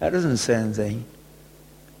 That doesn't say anything.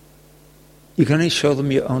 You can only show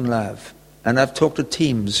them your own love. And I've talked to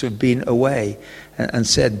teams who've been away and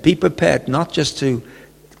said, be prepared not just to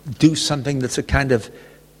do something that's a kind of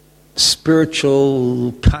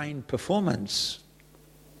spiritual, kind performance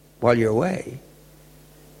while you're away.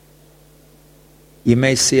 You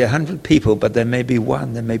may see 100 people, but there may be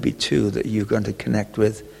one, there may be two that you're going to connect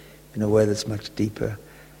with in a way that's much deeper.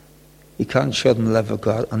 You can't show them the love of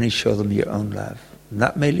God, only show them your own love. And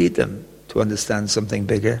that may lead them to understand something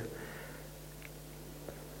bigger.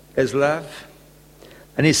 There's love.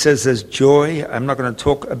 And he says there's joy. I'm not going to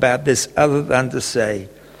talk about this other than to say,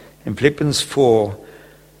 in Philippians 4,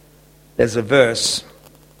 there's a verse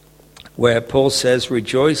where Paul says,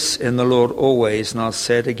 rejoice in the Lord always, and I'll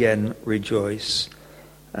say it again, rejoice.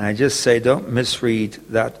 And I just say, don't misread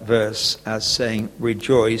that verse as saying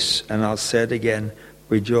rejoice, and I'll say it again,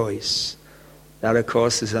 rejoice. That, of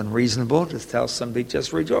course, is unreasonable to tell somebody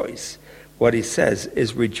just rejoice. What he says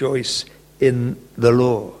is rejoice in the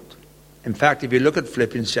Lord. In fact, if you look at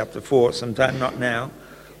Philippians chapter 4, sometime not now,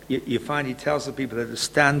 you find he tells the people that to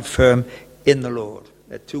stand firm in the Lord.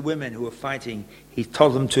 There are two women who were fighting. He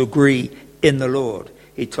told them to agree in the Lord.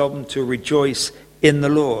 He told them to rejoice in the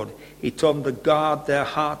Lord. He told them to guard their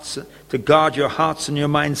hearts, to guard your hearts and your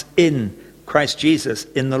minds in Christ Jesus,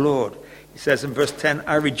 in the Lord. He says in verse 10,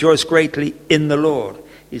 I rejoice greatly in the Lord.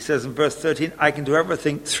 He says in verse 13, I can do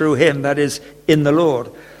everything through him, that is, in the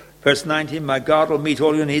Lord. Verse 19, my God will meet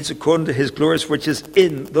all your needs according to his glorious riches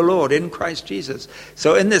in the Lord, in Christ Jesus.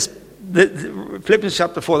 So in this, Philippians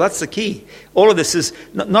chapter 4, that's the key. All of this is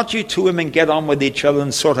not you two women get on with each other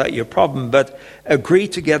and sort out your problem, but agree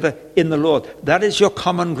together in the Lord. That is your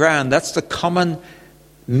common ground. That's the common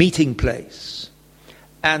meeting place.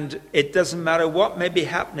 And it doesn't matter what may be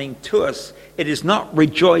happening to us. It is not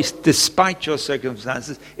rejoice despite your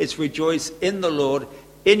circumstances. It's rejoice in the Lord,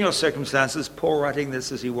 in your circumstances. Paul writing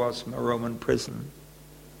this as he was from a Roman prison.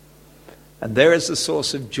 And there is the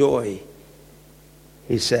source of joy,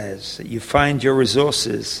 he says, that you find your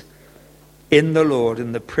resources in the Lord,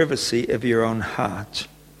 in the privacy of your own heart.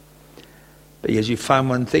 But as you find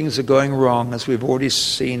when things are going wrong, as we've already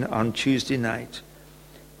seen on Tuesday night,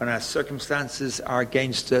 when our circumstances are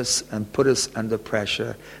against us and put us under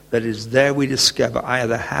pressure, that is there we discover I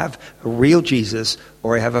either have a real Jesus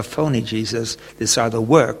or I have a phony Jesus. This either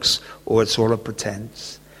works or it's all a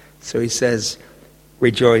pretense. So he says,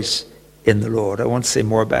 rejoice in the Lord. I won't say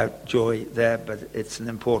more about joy there, but it's an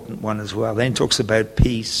important one as well. Then he talks about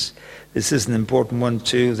peace. This is an important one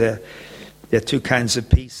too. There are two kinds of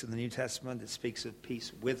peace in the New Testament. It speaks of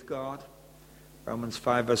peace with God. Romans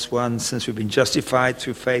 5 verse 1, since we've been justified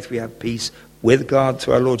through faith, we have peace with God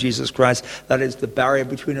through our Lord Jesus Christ. That is the barrier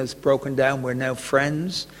between us broken down. We're now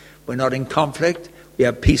friends. We're not in conflict. We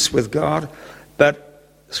have peace with God. But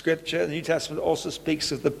Scripture, the New Testament, also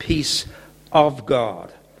speaks of the peace of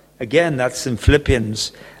God. Again, that's in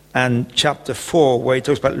Philippians and chapter 4, where he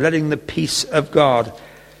talks about letting the peace of God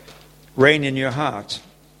reign in your heart.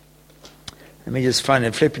 Let me just find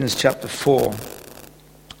it. Philippians chapter 4.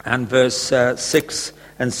 And verse 6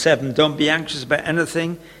 and 7, don't be anxious about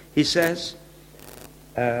anything, he says,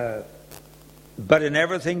 but in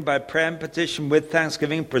everything by prayer and petition with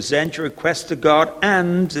thanksgiving, present your request to God,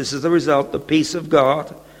 and, this is the result, the peace of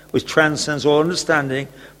God, which transcends all understanding,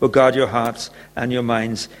 will guard your hearts and your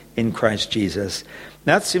minds in Christ Jesus.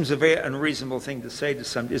 Now, that seems a very unreasonable thing to say to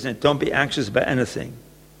somebody, isn't it? Don't be anxious about anything.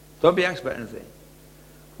 Don't be anxious about anything.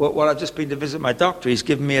 Well, I've just been to visit my doctor. He's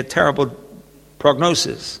given me a terrible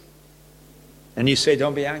prognosis. And you say,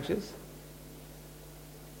 don't be anxious?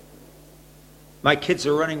 My kids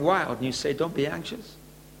are running wild, and you say, don't be anxious?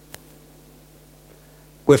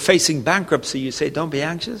 We're facing bankruptcy, you say, don't be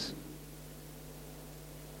anxious?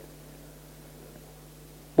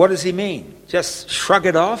 What does he mean? Just shrug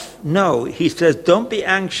it off? No, he says, don't be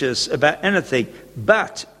anxious about anything,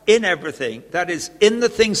 but in everything, that is, in the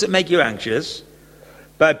things that make you anxious,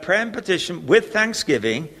 by prayer and petition with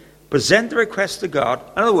thanksgiving, present the request to God.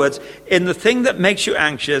 In other words, in the thing that makes you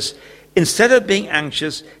anxious, instead of being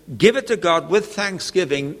anxious, give it to God with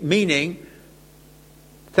thanksgiving, meaning,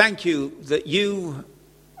 thank you that you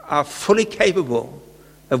are fully capable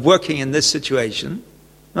of working in this situation,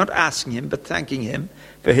 not asking him, but thanking him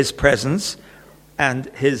for his presence and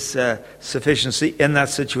his sufficiency in that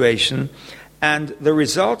situation. And the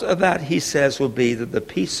result of that, he says, will be that the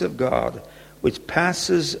peace of God, which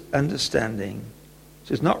passes understanding,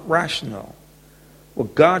 which is not rational, will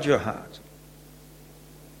guard your heart,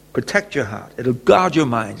 protect your heart. It'll guard your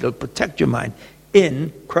mind. It'll protect your mind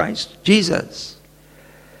in Christ Jesus.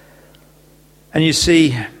 And you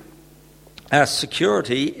see, our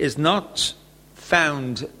security is not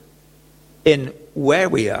found in where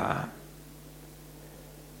we are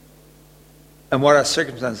and what our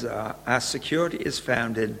circumstances are. Our security is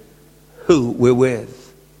found in who we're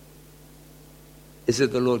with. Is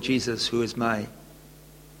it the Lord Jesus who is my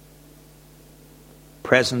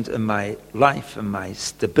present in my life and my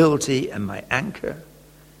stability and my anchor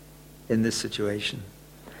in this situation?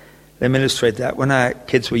 Let me illustrate that. When our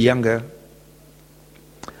kids were younger,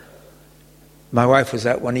 my wife was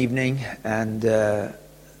out one evening and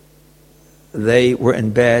they were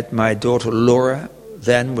in bed. My daughter Laura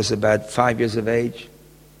then was about 5 years of age,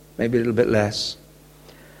 maybe a little bit less.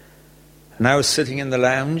 And I was sitting in the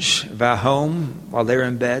lounge of our home while they were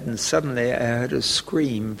in bed, and suddenly I heard a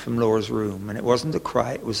scream from Laura's room. And it wasn't a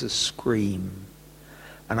cry, it was a scream.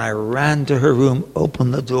 And I ran to her room,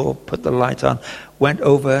 opened the door, put the light on, went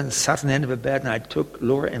over and sat on the end of her bed, and I took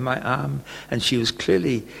Laura in my arm, and she was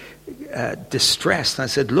clearly distressed. And I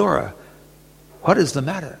said, "Laura, what is the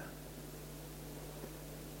matter?"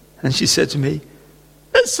 And she said to me,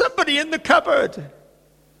 "There's somebody in the cupboard."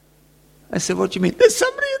 I said, "What do you mean?" "There's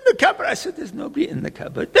somebody in the cupboard." I said, "There's nobody in the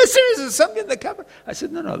cupboard." "There's somebody in the cupboard." I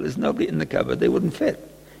said, No, there's nobody in the cupboard. They wouldn't fit.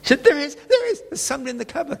 She said, There is. There's somebody in the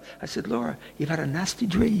cupboard." I said, "Laura, you've had a nasty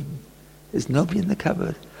dream. There's nobody in the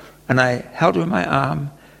cupboard." And I held her in my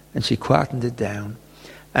arm, and she quietened it down.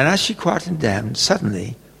 And as she quietened down,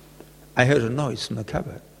 suddenly, I heard a noise from the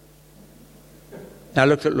cupboard. I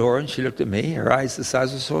looked at Laura, and she looked at me, her eyes the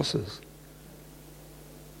size of saucers.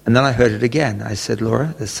 And then I heard it again. I said,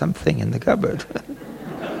 "Laura, there's something in the cupboard."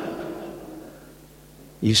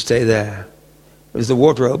 "You stay there." It was the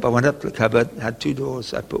wardrobe. I went up to the cupboard, had two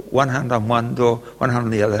doors. I put one hand on one door, one hand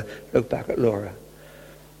on the other, looked back at Laura.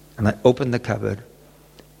 And I opened the cupboard,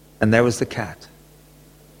 and there was the cat,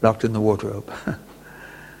 locked in the wardrobe.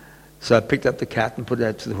 So I picked up the cat and put it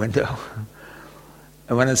out to the window.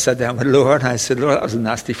 I went and sat down with Laura, and I said, "Laura, that was a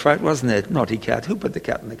nasty fright, wasn't it? Naughty cat. Who put the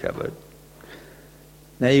cat in the cupboard?"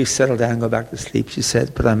 "Now you settle down and go back to sleep." She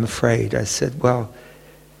said, "But I'm afraid." I said, "Well,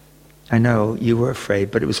 I know you were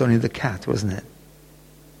afraid, but it was only the cat, wasn't it?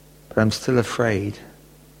 But I'm still afraid.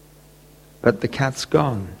 But the cat's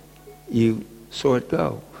gone. You saw it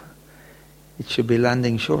go. It should be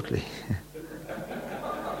landing shortly."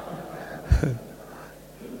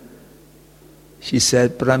 She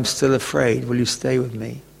said, "But I'm still afraid. Will you stay with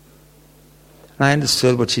me?" And I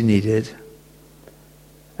understood what she needed.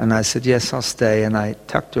 And I said, "Yes, I'll stay." And I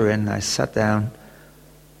tucked her in. I sat down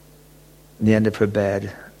at the end of her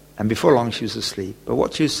bed. And before long, she was asleep. But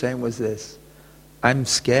what she was saying was this: "I'm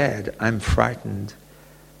scared. I'm frightened.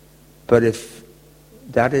 But if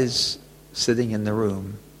Dad is sitting in the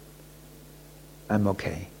room, I'm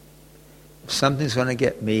okay. If something's going to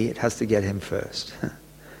get me, it has to get him first."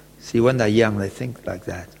 See, when they're young, they think like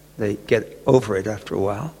that. They get over it after a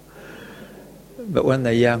while. But when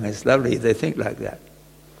they're young, it's lovely. They think like that.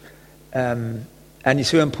 And you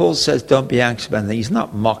see, when Paul says, "Don't be anxious about anything," he's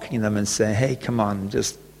not mocking them and saying, "Hey, come on,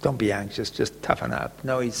 just don't be anxious, just toughen up."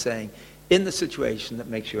 No, he's saying, in the situation that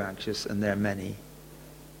makes you anxious, and there are many,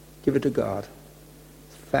 give it to God,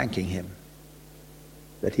 thanking him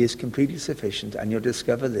that he is completely sufficient, and you'll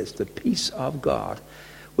discover this: the peace of God,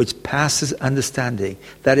 which passes understanding.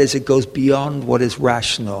 That is, it goes beyond what is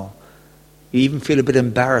rational. You even feel a bit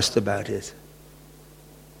embarrassed about it.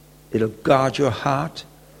 It'll guard your heart,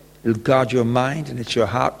 it'll guard your mind, and it's your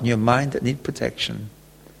heart and your mind that need protection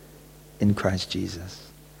in Christ Jesus.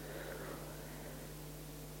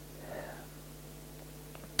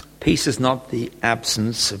 Peace is not the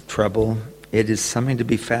absence of trouble. It is something to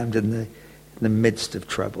be found in the midst of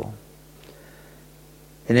trouble.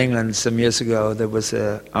 In England some years ago, there was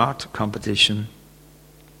an art competition,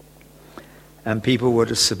 and people were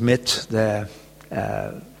to submit their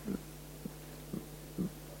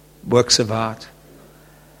works of art,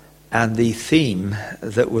 and the theme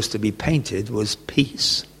that was to be painted was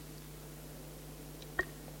peace.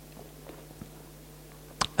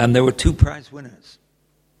 And there were two prize winners.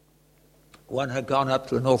 One had gone up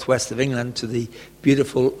to the northwest of England to the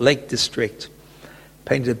beautiful Lake District,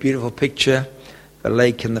 painted a beautiful picture, a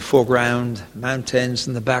lake in the foreground, mountains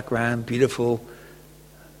in the background, beautiful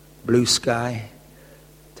blue sky.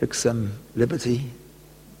 Took some liberty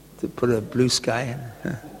to put a blue sky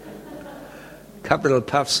in. A couple little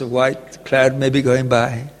puffs of white cloud maybe going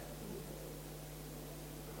by.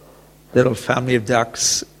 Little family of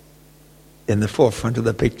ducks in the forefront of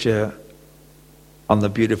the picture on the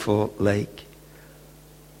beautiful lake.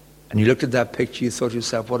 And you looked at that picture, you thought to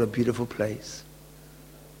yourself, what a beautiful place.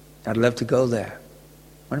 I'd love to go there.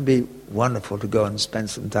 Wouldn't it be wonderful to go and spend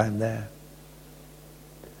some time there?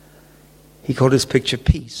 He called his picture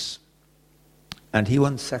Peace. And he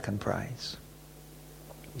won second prize.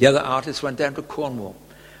 The other artist went down to Cornwall,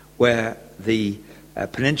 where the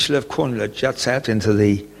peninsula of Cornwall juts out into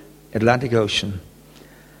the Atlantic Ocean.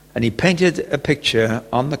 And he painted a picture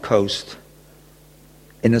on the coast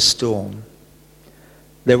in a storm.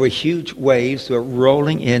 There were huge waves that were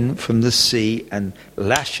rolling in from the sea and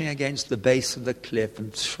lashing against the base of the cliff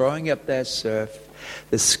and throwing up their surf.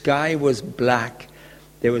 The sky was black.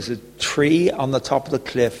 There was a tree on the top of the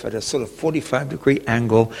cliff at a sort of 45-degree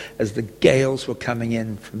angle as the gales were coming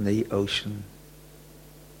in from the ocean.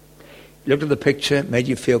 You looked at the picture, it made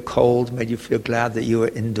you feel cold, made you feel glad that you were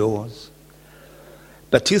indoors.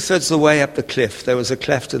 But 2/3 of the way up the cliff, there was a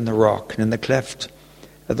cleft in the rock. And in the cleft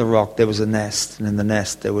of the rock, there was a nest. And in the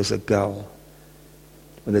nest, there was a gull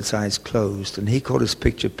with its eyes closed. And he called his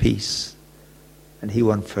picture Peace. And he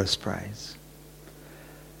won first prize.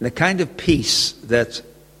 And the kind of peace that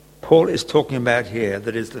Paul is talking about here,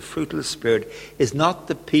 that is the fruit of the Spirit, is not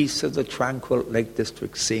the peace of the tranquil Lake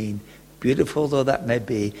District scene, beautiful though that may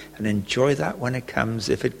be, and enjoy that when it comes,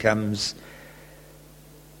 if it comes.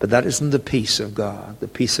 But that isn't the peace of God. The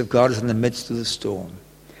peace of God is in the midst of the storm.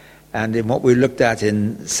 And in what we looked at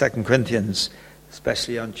in 2 Corinthians,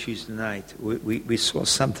 especially on Tuesday night, we saw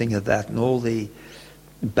something of that in all the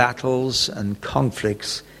battles and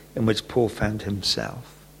conflicts in which Paul found himself.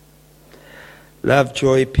 Love,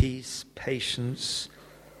 joy, peace, patience.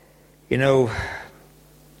 You know,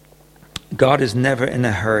 God is never in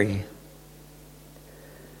a hurry.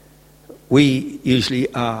 We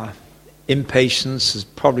usually are. Impatience has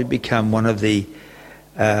probably become one of the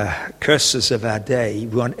curses of our day.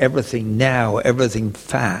 We want everything now, everything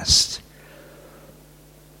fast.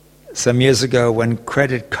 Some years ago, when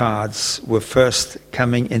credit cards were first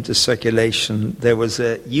coming into circulation, there was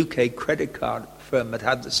a UK credit card firm that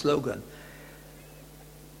had the slogan,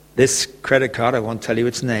 "This credit card, I won't tell you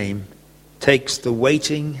its name, takes the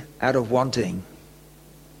waiting out of wanting."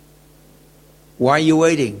 Why are you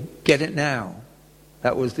waiting? Get it now.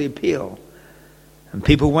 That was the appeal. And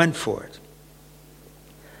people went for it.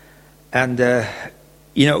 And,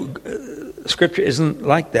 Scripture isn't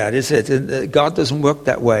like that, is it? God doesn't work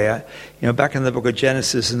that way. Back in the book of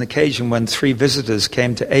Genesis, an occasion when 3 visitors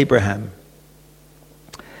came to Abraham.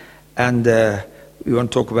 And we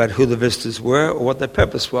won't talk about who the visitors were or what their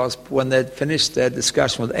purpose was. But when they'd finished their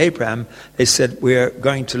discussion with Abraham, they said, "We're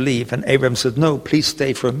going to leave." And Abraham said, "No, please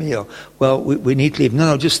stay for a meal." "Well, we need to leave."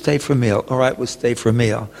 "No, just stay for a meal." "All right, we'll stay for a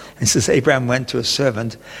meal." And says Abraham went to a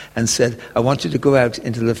servant and said, "I want you to go out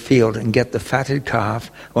into the field and get the fatted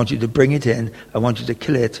calf. I want you to bring it in. I want you to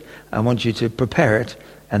kill it. I want you to prepare it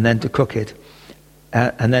and then to cook it."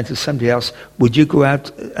 And then to somebody else, "Would you go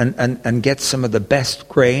out and get some of the best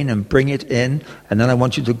grain and bring it in? And then I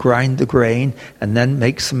want you to grind the grain and then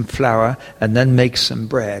make some flour and then make some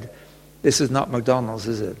bread." This is not McDonald's,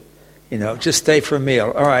 is it? Just stay for a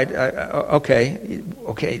meal. "All right, okay.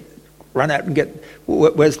 Run out and get,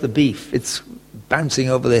 where's the beef? It's bouncing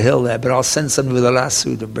over the hill there, but I'll send somebody with a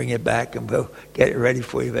lasso to bring it back and we'll get it ready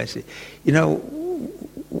for you eventually."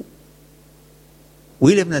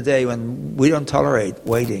 We live in a day when we don't tolerate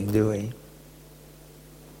waiting, do we?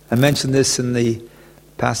 I mentioned this in the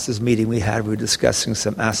pastors' meeting we had. We were discussing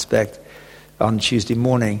some aspect on Tuesday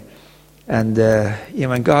morning. And,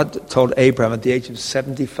 when God told Abraham at the age of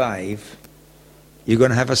 75, "You're going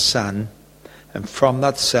to have a son, and from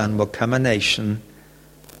that son will come a nation,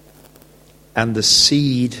 and the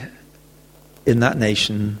seed in that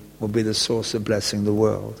nation will be the source of blessing the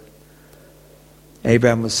world."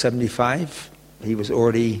 Abraham was 75. He was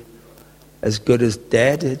already as good as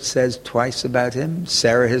dead, it says twice about him.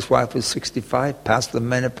 Sarah, his wife, was 65, past the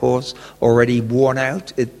menopause, already worn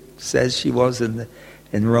out, it says she was in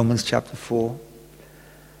Romans chapter 4.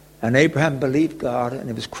 And Abraham believed God, and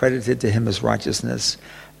it was credited to him as righteousness.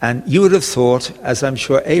 And you would have thought, as I'm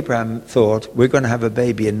sure Abraham thought, we're going to have a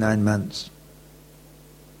baby in 9 months.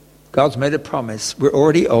 God's made a promise. We're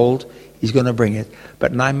already old. He's going to bring it.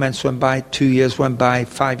 But 9 months went by, 2 years went by,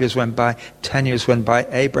 5 years went by, 10 years went by.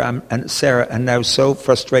 Abraham and Sarah are now so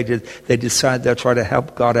frustrated, they decide they'll try to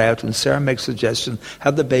help God out. And Sarah makes a suggestion,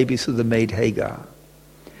 have the baby through the maid Hagar.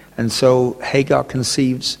 And so Hagar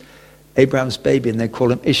conceives Abraham's baby, and they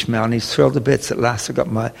call him Ishmael, and he's thrilled to bits. At last I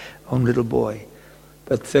got my own little boy.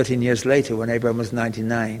 But 13 years later, when Abraham was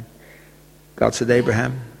 99, God said,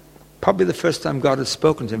 "Abraham," probably the first time God had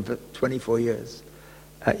spoken to him for 24 years.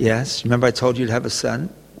 "Yes, remember I told you to have a son?"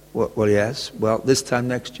 Well, yes. "Well, this time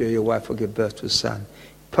next year your wife will give birth to a son."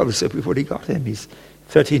 Probably said, "We've already got him. He's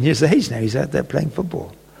 13 years of age now. He's out there playing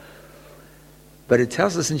football." But it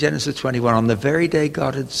tells us in Genesis 21, on the very day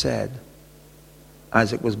God had said,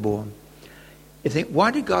 Isaac was born. You think, why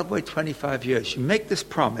did God wait 25 years? You make this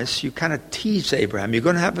promise, you kind of tease Abraham. You're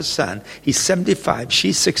going to have a son. He's 75,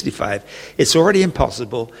 she's 65. It's already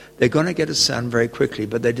impossible. They're going to get a son very quickly,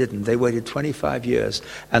 but they didn't. They waited 25 years.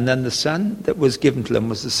 And then the son that was given to them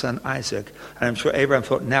was the son Isaac. And I'm sure Abraham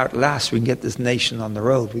thought, now at last we can get this nation on the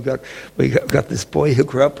road. We got this boy who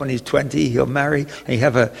grew up when he's 20. He'll marry, and you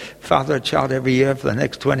have a father, a child every year for the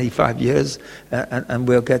next 25 years. And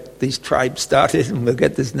we'll get these tribes started, and we'll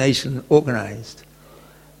get this nation organized.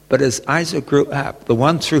 But as Isaac grew up, the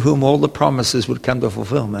one through whom all the promises would come to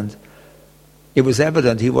fulfillment, it was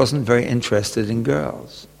evident he wasn't very interested in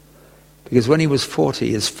girls. Because when he was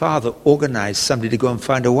 40, his father organized somebody to go and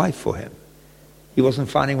find a wife for him. He wasn't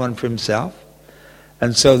finding one for himself.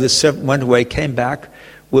 And so the servant went away, came back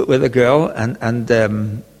with a girl,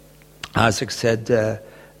 and Isaac said,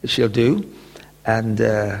 she'll do, and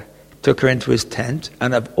took her into his tent.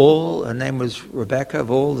 And of all, her name was Rebecca,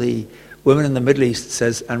 of all the women in the Middle East, it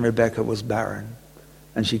says, and Rebecca was barren,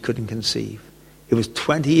 and she couldn't conceive. It was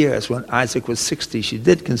 20 years when Isaac was 60. She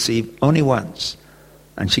did conceive only once,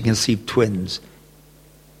 and she conceived twins,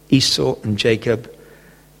 Esau and Jacob.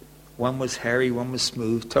 One was hairy, one was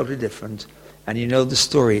smooth, totally different. And you know the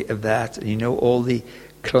story of that, and you know all the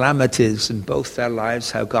calamities in both their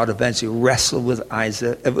lives, how God eventually wrestled with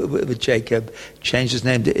with Jacob, changed his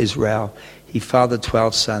name to Israel. He fathered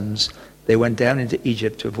 12 sons. They went down into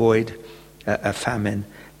Egypt to avoid a famine.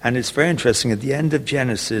 And it's very interesting. At the end of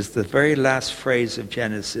Genesis, the very last phrase of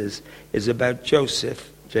Genesis is about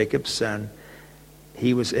Joseph, Jacob's son.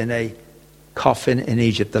 He was in a coffin in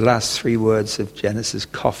Egypt. The last 3 words of Genesis,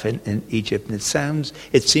 coffin in Egypt. And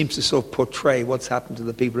it seems to sort of portray what's happened to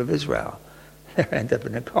the people of Israel. They end up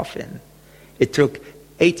in a coffin. It took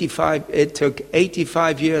 85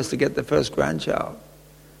 years to get the first grandchild.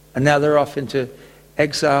 And now they're off into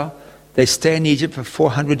exile. They stay in Egypt for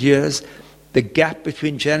 400 years. The gap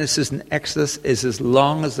between Genesis and Exodus is as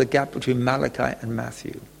long as the gap between Malachi and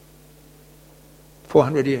Matthew.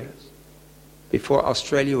 400 years. Before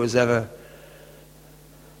Australia was ever,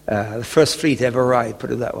 the first fleet ever arrived,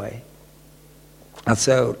 put it that way. That's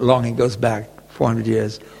how long it goes back, 400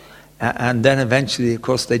 years. And then eventually, of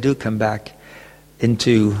course, they do come back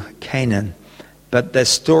into Canaan. But their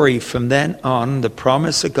story from then on, the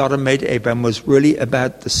promise that God had made to Abraham was really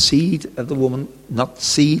about the seed of the woman, not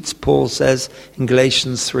seeds, Paul says in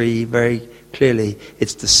Galatians 3 very clearly.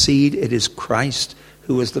 It's the seed, it is Christ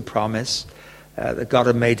who was the promise that God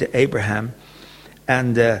had made to Abraham.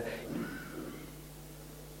 And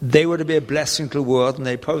they were to be a blessing to the world, and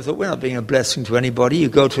they probably thought, we're not being a blessing to anybody. You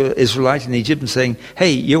go to an Israelite in Egypt and saying,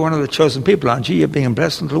 hey, you're one of the chosen people, aren't you? You're being a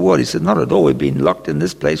blessing to the world. He said, not at all. We've been locked in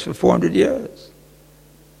this place for 400 years.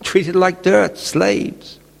 Treated like dirt,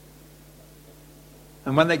 slaves.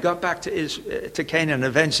 And when they got back to Canaan,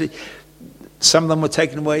 eventually some of them were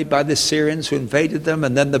taken away by the Syrians who invaded them,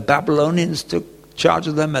 and then the Babylonians took charge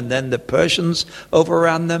of them, and then the Persians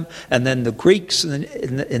overran them, and then the Greeks in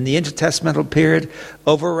the intertestamental period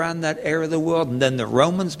overran that area of the world, and then the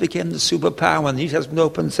Romans became the superpower. When the New Testament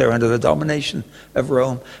opens, they're under the domination of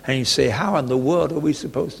Rome. And you say, how in the world are we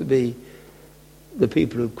supposed to be the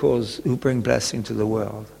people who bring blessing to the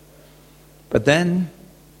world? But then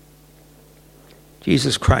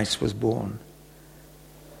Jesus Christ was born.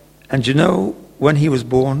 And you know, when he was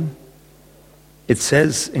born, it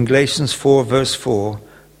says in Galatians 4 verse 4,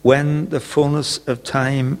 when the fullness of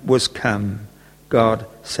time was come, God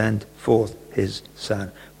sent forth his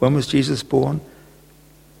Son. When was Jesus born?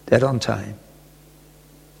 Dead on time.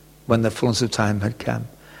 When the fullness of time had come.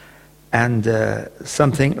 And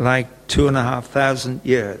something like 2,500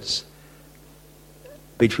 years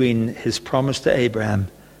between his promise to Abraham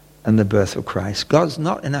and the birth of Christ. God's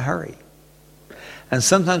not in a hurry. And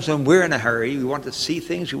sometimes when we're in a hurry, we want to see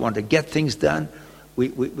things, we want to get things done,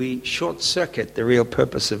 we short-circuit the real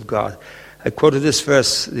purpose of God. I quoted this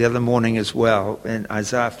verse the other morning as well in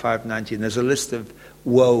Isaiah 5:19. There's a list of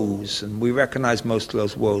woes, and we recognize most of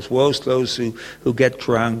those woes. Woes to those who get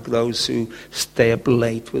drunk, those who stay up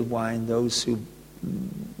late with wine, those who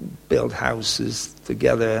build houses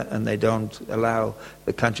together and they don't allow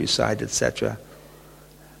the countryside, etc.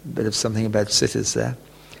 A bit of something about cities there.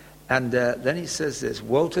 And then he says this,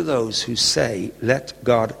 woe to those who say, let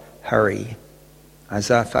God hurry.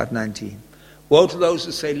 Isaiah 5:19. Woe to those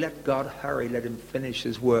who say, let God hurry, let him finish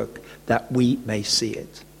his work, that we may see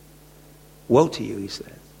it. Woe to you, he says.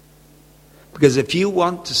 Because if you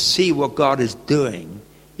want to see what God is doing,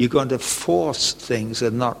 you're going to force things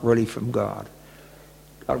that are not really from God.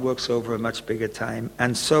 God works over a much bigger time.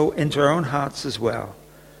 And so into our own hearts as well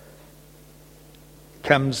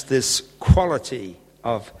comes this quality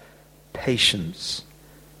of patience.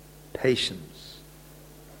 Patience.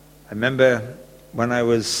 I remember when I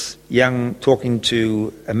was young talking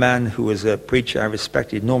to a man who was a preacher I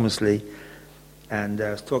respected enormously, and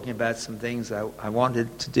I was talking about some things I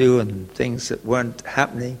wanted to do and things that weren't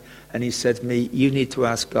happening. And he said to me, you need to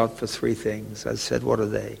ask God for 3 things. I said, what are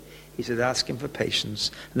they? He said, ask him for patience,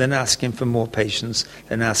 and then ask him for more patience,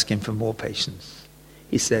 then ask him for more patience.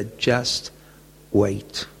 He said, just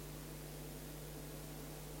wait.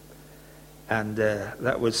 And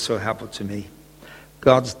that was so helpful to me.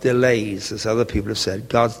 God's delays, as other people have said,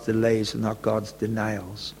 God's delays are not God's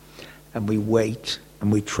denials. And we wait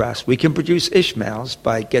and we trust. We can produce Ishmaels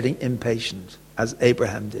by getting impatient, as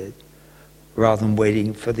Abraham did, rather than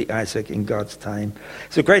waiting for the Isaac in God's time.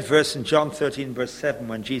 It's a great verse in John 13, verse 7,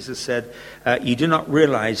 when Jesus said, you do not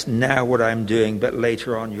realize now what I'm doing, but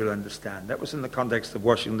later on you'll understand. That was in the context of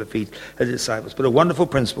washing the feet of the disciples. But a wonderful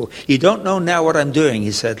principle. You don't know now what I'm doing,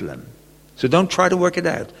 he said to them. So don't try to work it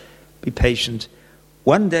out. Be patient.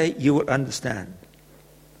 One day you will understand,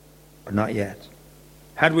 but not yet.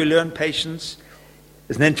 How do we learn patience?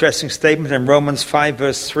 There's an interesting statement in Romans 5,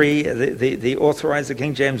 verse 3. The authorized, the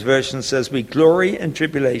King James Version says, we glory in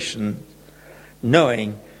tribulation,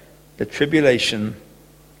 knowing that tribulation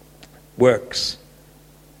works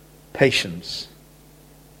patience.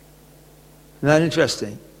 Isn't that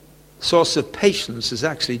interesting? The source of patience is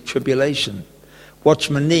actually tribulation.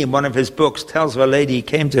 Watchman Nee, in one of his books, tells of a lady who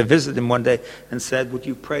came to visit him one day and said, would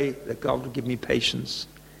you pray that God would give me patience?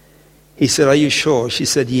 He said, are you sure? She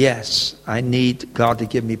said, yes, I need God to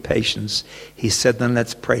give me patience. He said, then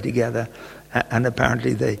let's pray together. And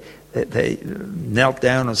apparently they knelt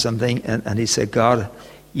down or something, and he said, God,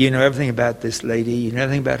 you know everything about this lady, you know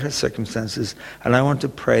everything about her circumstances, and I want to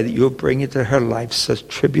pray that you'll bring into her life such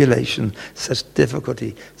tribulation, such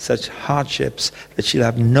difficulty, such hardships, that she'll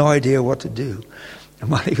have no idea what to do. And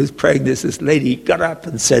while he was praying this lady got up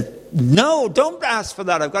and said, no, don't ask for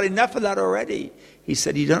that. I've got enough of that already. He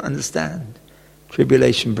said, you don't understand.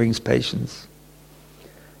 Tribulation brings patience.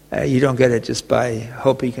 You don't get it just by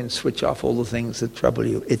hoping you can switch off all the things that trouble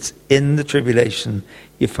you. It's in the tribulation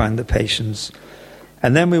you find the patience.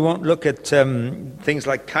 And then we won't look at things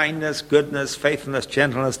like kindness, goodness, faithfulness,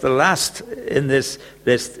 gentleness. The last in this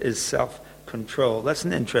list is self-control. That's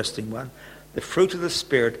an interesting one. The fruit of the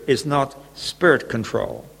Spirit is not spirit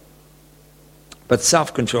control, but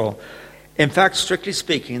self-control. In fact, strictly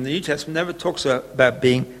speaking, the New Testament never talks about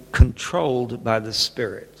being controlled by the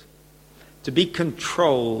Spirit. To be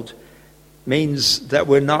controlled means that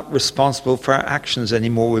we're not responsible for our actions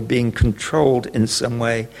anymore. We're being controlled in some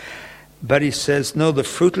way. But he says, no, the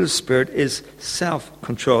fruit of the Spirit is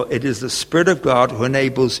self-control. It is the Spirit of God who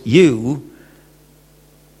enables you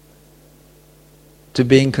to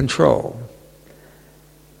be in control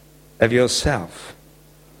of yourself.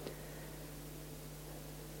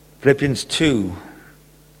 Philippians 2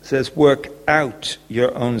 says, work out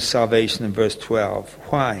your own salvation in verse 12.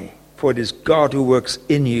 Why? For it is God who works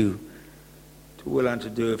in you to will and to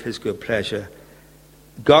do of his good pleasure.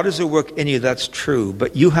 God is at work in you, that's true,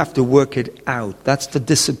 but you have to work it out. That's the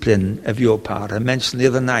discipline of your part. I mentioned the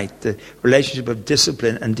other night the relationship of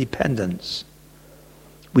discipline and dependence.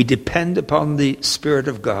 We depend upon the Spirit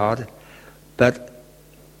of God, but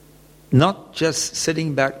not just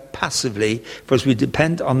sitting back passively, for as we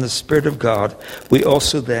depend on the Spirit of God, we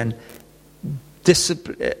also then,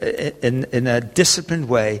 in a disciplined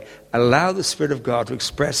way, allow the Spirit of God to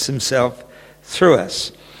express himself through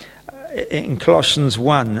us. In Colossians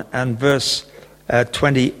 1 and verse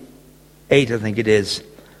 28, I think it is.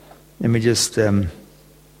 Let me just read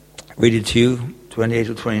it to you, 28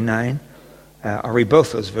 or 29. I'll read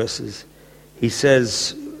both those verses. He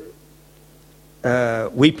says,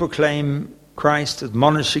 we proclaim Christ,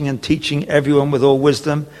 admonishing and teaching everyone with all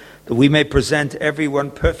wisdom, that we may present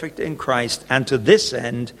everyone perfect in Christ. And to this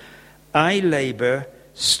end, I labor,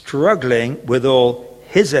 struggling with all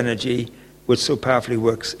his energy, which so powerfully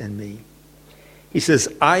works in me. He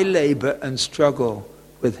says, I labor and struggle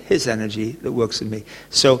with his energy that works in me.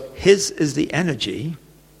 So his is the energy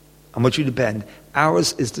on which you depend.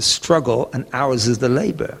 Ours is the struggle and ours is the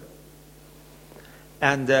labor.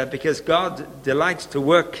 And because God delights to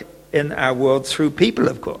work in our world through people,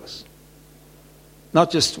 of course.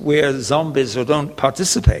 Not just we're zombies or don't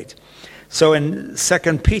participate. So in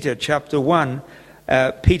 2 Peter chapter 1,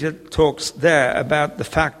 Peter talks there about the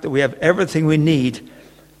fact that we have everything we need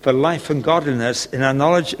for life and godliness in our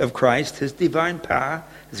knowledge of Christ. His divine power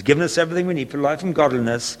has given us everything we need for life and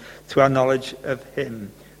godliness through our knowledge of him,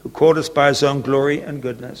 who called us by his own glory and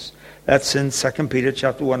goodness. That's in 2 Peter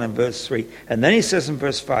chapter 1 and verse 3. And then he says in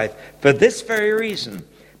verse 5, for this very reason,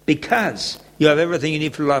 because you have everything you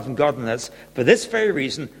need for life and godliness, for this very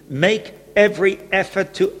reason, make every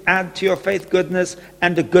effort to add to your faith goodness,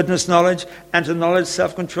 and to goodness knowledge, and to knowledge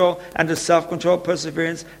self-control, and to self-control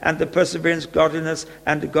perseverance, and to perseverance godliness,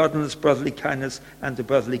 and to godliness brotherly kindness, and to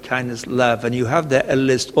brotherly kindness love. And you have there a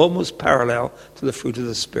list almost parallel to the fruit of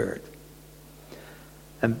the Spirit.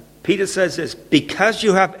 And Peter says this, because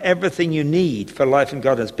you have everything you need for life and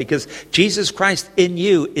godliness, because Jesus Christ in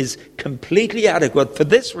you is completely adequate, for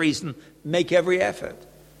this reason, make every effort.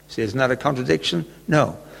 See, isn't that a contradiction?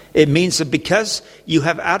 No. It means that because you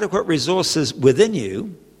have adequate resources within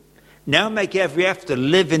you, now make every effort to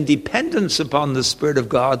live in dependence upon the Spirit of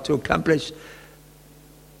God to accomplish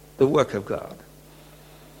the work of God.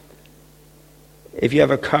 If you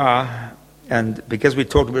have a car, and because we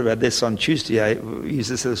talked a bit about this on Tuesday, I use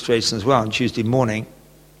this illustration as well on Tuesday morning.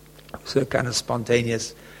 It's a kind of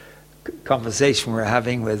spontaneous conversation we're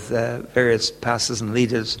having with various pastors and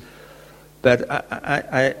leaders. But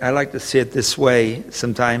I like to see it this way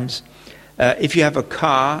sometimes. If you have a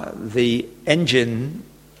car, the engine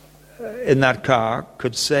in that car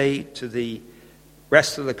could say to the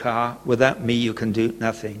rest of the car, without me you can do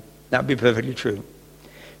nothing. That would be perfectly true.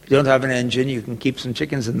 If you don't have an engine, you can keep some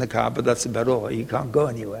chickens in the car, but that's about all. You can't go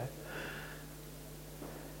anywhere.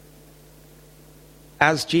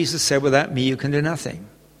 As Jesus said, without me you can do nothing.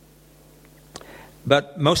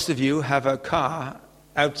 But most of you have a car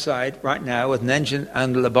outside right now with an engine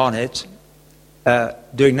under the bonnet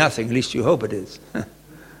doing nothing, at least you hope it is.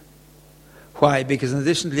 Why? Because in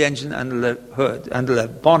addition to the engine under the hood, under the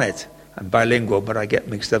bonnet, I'm bilingual but I get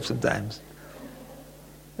mixed up sometimes.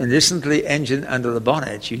 In addition to the engine under the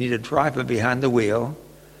bonnet, you need a driver behind the wheel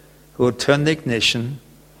who will turn the ignition,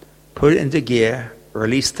 put it into gear,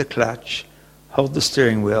 release the clutch, hold the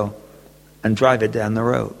steering wheel and drive it down the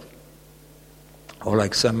road. Or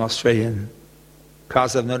like some Australian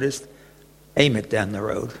cars I've noticed, aim it down the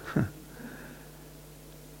road.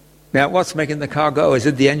 Now, what's making the car go? Is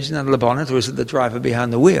it the engine under the bonnet or is it the driver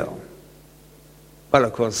behind the wheel? Well,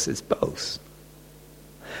 of course, it's both.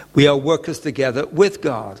 We are workers together with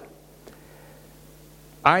God.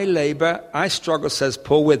 I labor, I struggle, says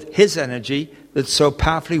Paul, with his energy that so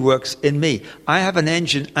powerfully works in me. I have an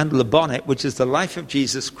engine under the bonnet, which is the life of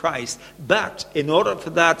Jesus Christ. But in order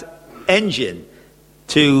for that engine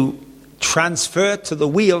to transfer to the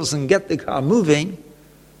wheels and get the car moving,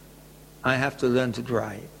 I have to learn to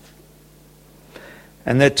drive.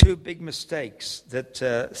 And there are two big mistakes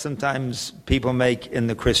that sometimes people make in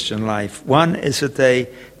the Christian life. One is that they,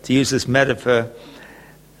 to use this metaphor,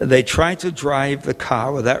 they try to drive the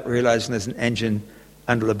car without realizing there's an engine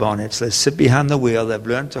under the bonnet. So they sit behind the wheel, they've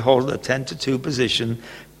learned to hold a 10-to-2 position,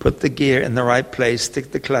 put the gear in the right place,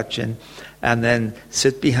 stick the clutch in, and then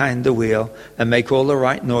sit behind the wheel and make all the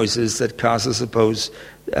right noises that cars are supposed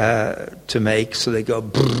to make. So they go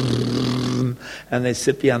boom, and they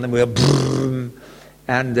sit behind the wheel boom,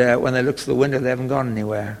 and when they look through the window, they haven't gone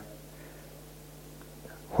anywhere.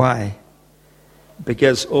 Why?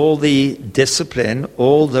 Because all the discipline,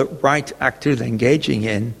 all the right activity engaging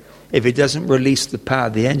in, if it doesn't release the power,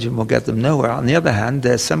 the engine will get them nowhere. On the other hand,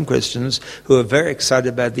 there's some Christians who are very excited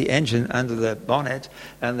about the engine under the bonnet,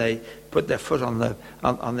 and they put their foot on the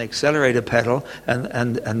accelerator pedal,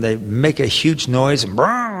 and they make a huge noise, and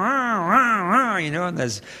and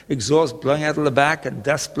there's exhaust blowing out of the back, and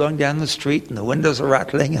dust blowing down the street, and the windows are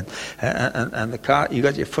rattling, and the car, you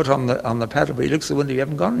got your foot on the pedal, but you look at the window, you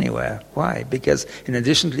haven't gone anywhere. Why? Because in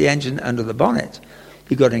addition to the engine under the bonnet,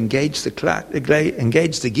 you've got to engage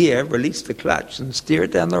the gear, release the clutch, and steer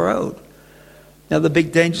it down the road. Now, the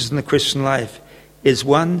big dangers in the Christian life is,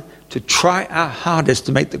 one, to try our hardest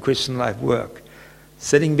to make the Christian life work.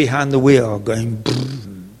 Sitting behind the wheel, going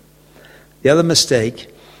boom. The other mistake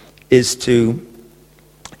is to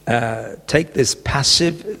take this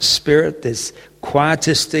passive spirit, this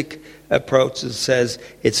quietistic approach that says,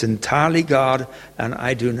 it's entirely God and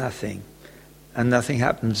I do nothing. And nothing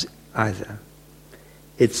happens either.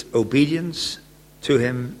 It's obedience to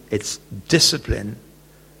him, it's discipline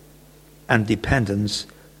and dependence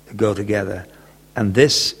that go together. And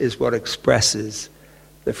this is what expresses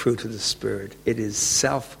the fruit of the Spirit. It is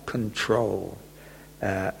self-control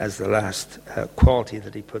as the last quality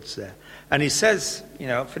that he puts there. And he says,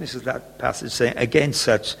 finishes that passage saying, against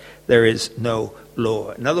such there is no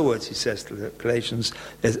law. In other words, he says to the Galatians,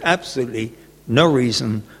 there's absolutely no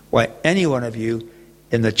reason why any one of you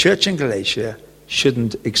in the church in Galatia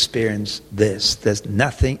shouldn't experience this. There's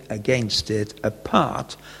nothing against it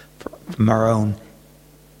apart from our own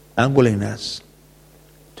unwillingness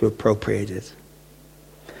to appropriate it.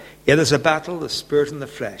 Yeah, there's a battle, the spirit and the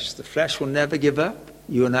flesh. The flesh will never give up.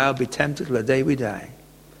 You and I will be tempted till the day we die.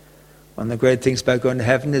 One of the great things about going to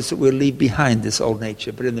heaven is that we'll leave behind this old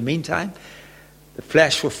nature. But in the meantime, the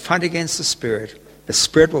flesh will fight against the spirit. The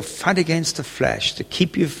spirit will fight against the flesh to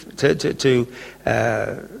keep you, the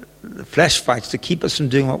flesh fights to keep us from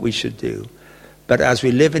doing what we should do. But as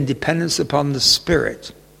we live in dependence upon the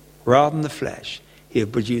spirit, rather than the flesh, he'll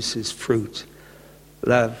produce his fruit.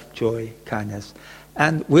 Love, joy, kindness.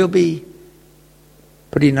 And we'll be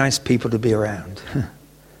pretty nice people to be around.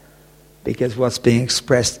 Because what's being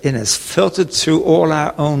expressed in us, filtered through all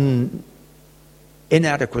our own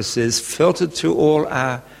inadequacies, filtered through all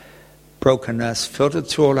our brokenness, filtered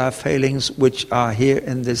through all our failings which are here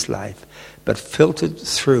in this life, but filtered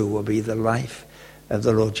through will be the life of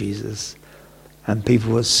the Lord Jesus. And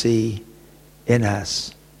people will see in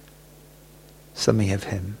us something of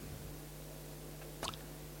him.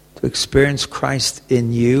 To experience Christ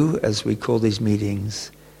in you, as we call these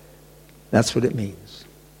meetings, that's what it means.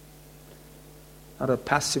 Not a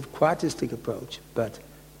passive, quietistic approach, but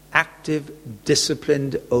active,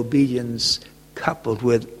 disciplined obedience coupled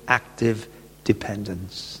with active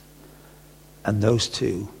dependence. And those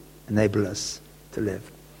two enable us to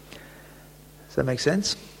live. Does that make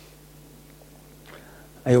sense?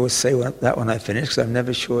 I always say that when I finish, because I'm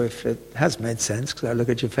never sure if it has made sense, because I look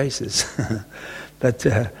at your faces. But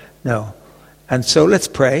no. And so let's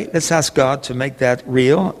pray. Let's ask God to make that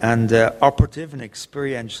real and operative and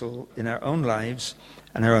experiential in our own lives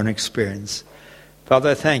and our own experience.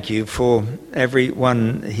 Father, thank you for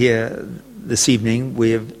everyone here this evening.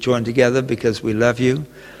 We have joined together because we love you.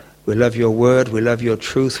 We love your word. We love your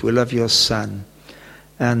truth. We love your Son.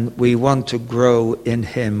 And we want to grow in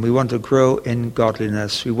him. We want to grow in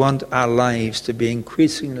godliness. We want our lives to be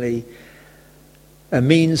increasingly a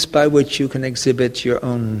means by which you can exhibit your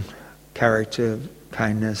own character,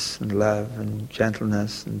 kindness and love and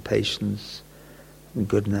gentleness and patience and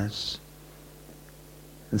goodness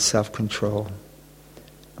and self-control.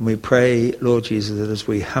 And we pray, Lord Jesus, that as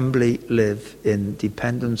we humbly live in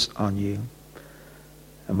dependence on you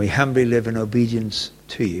and we humbly live in obedience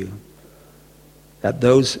to you, that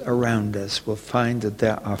those around us will find that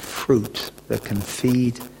there are fruit that can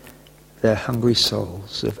feed their hungry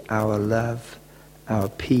souls of our love, our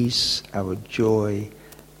peace, our joy,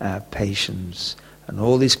 our patience. And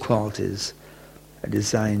all these qualities are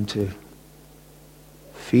designed to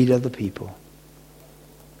feed other people.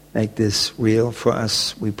 Make this real for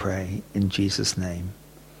us, we pray, in Jesus' name.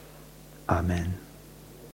 Amen.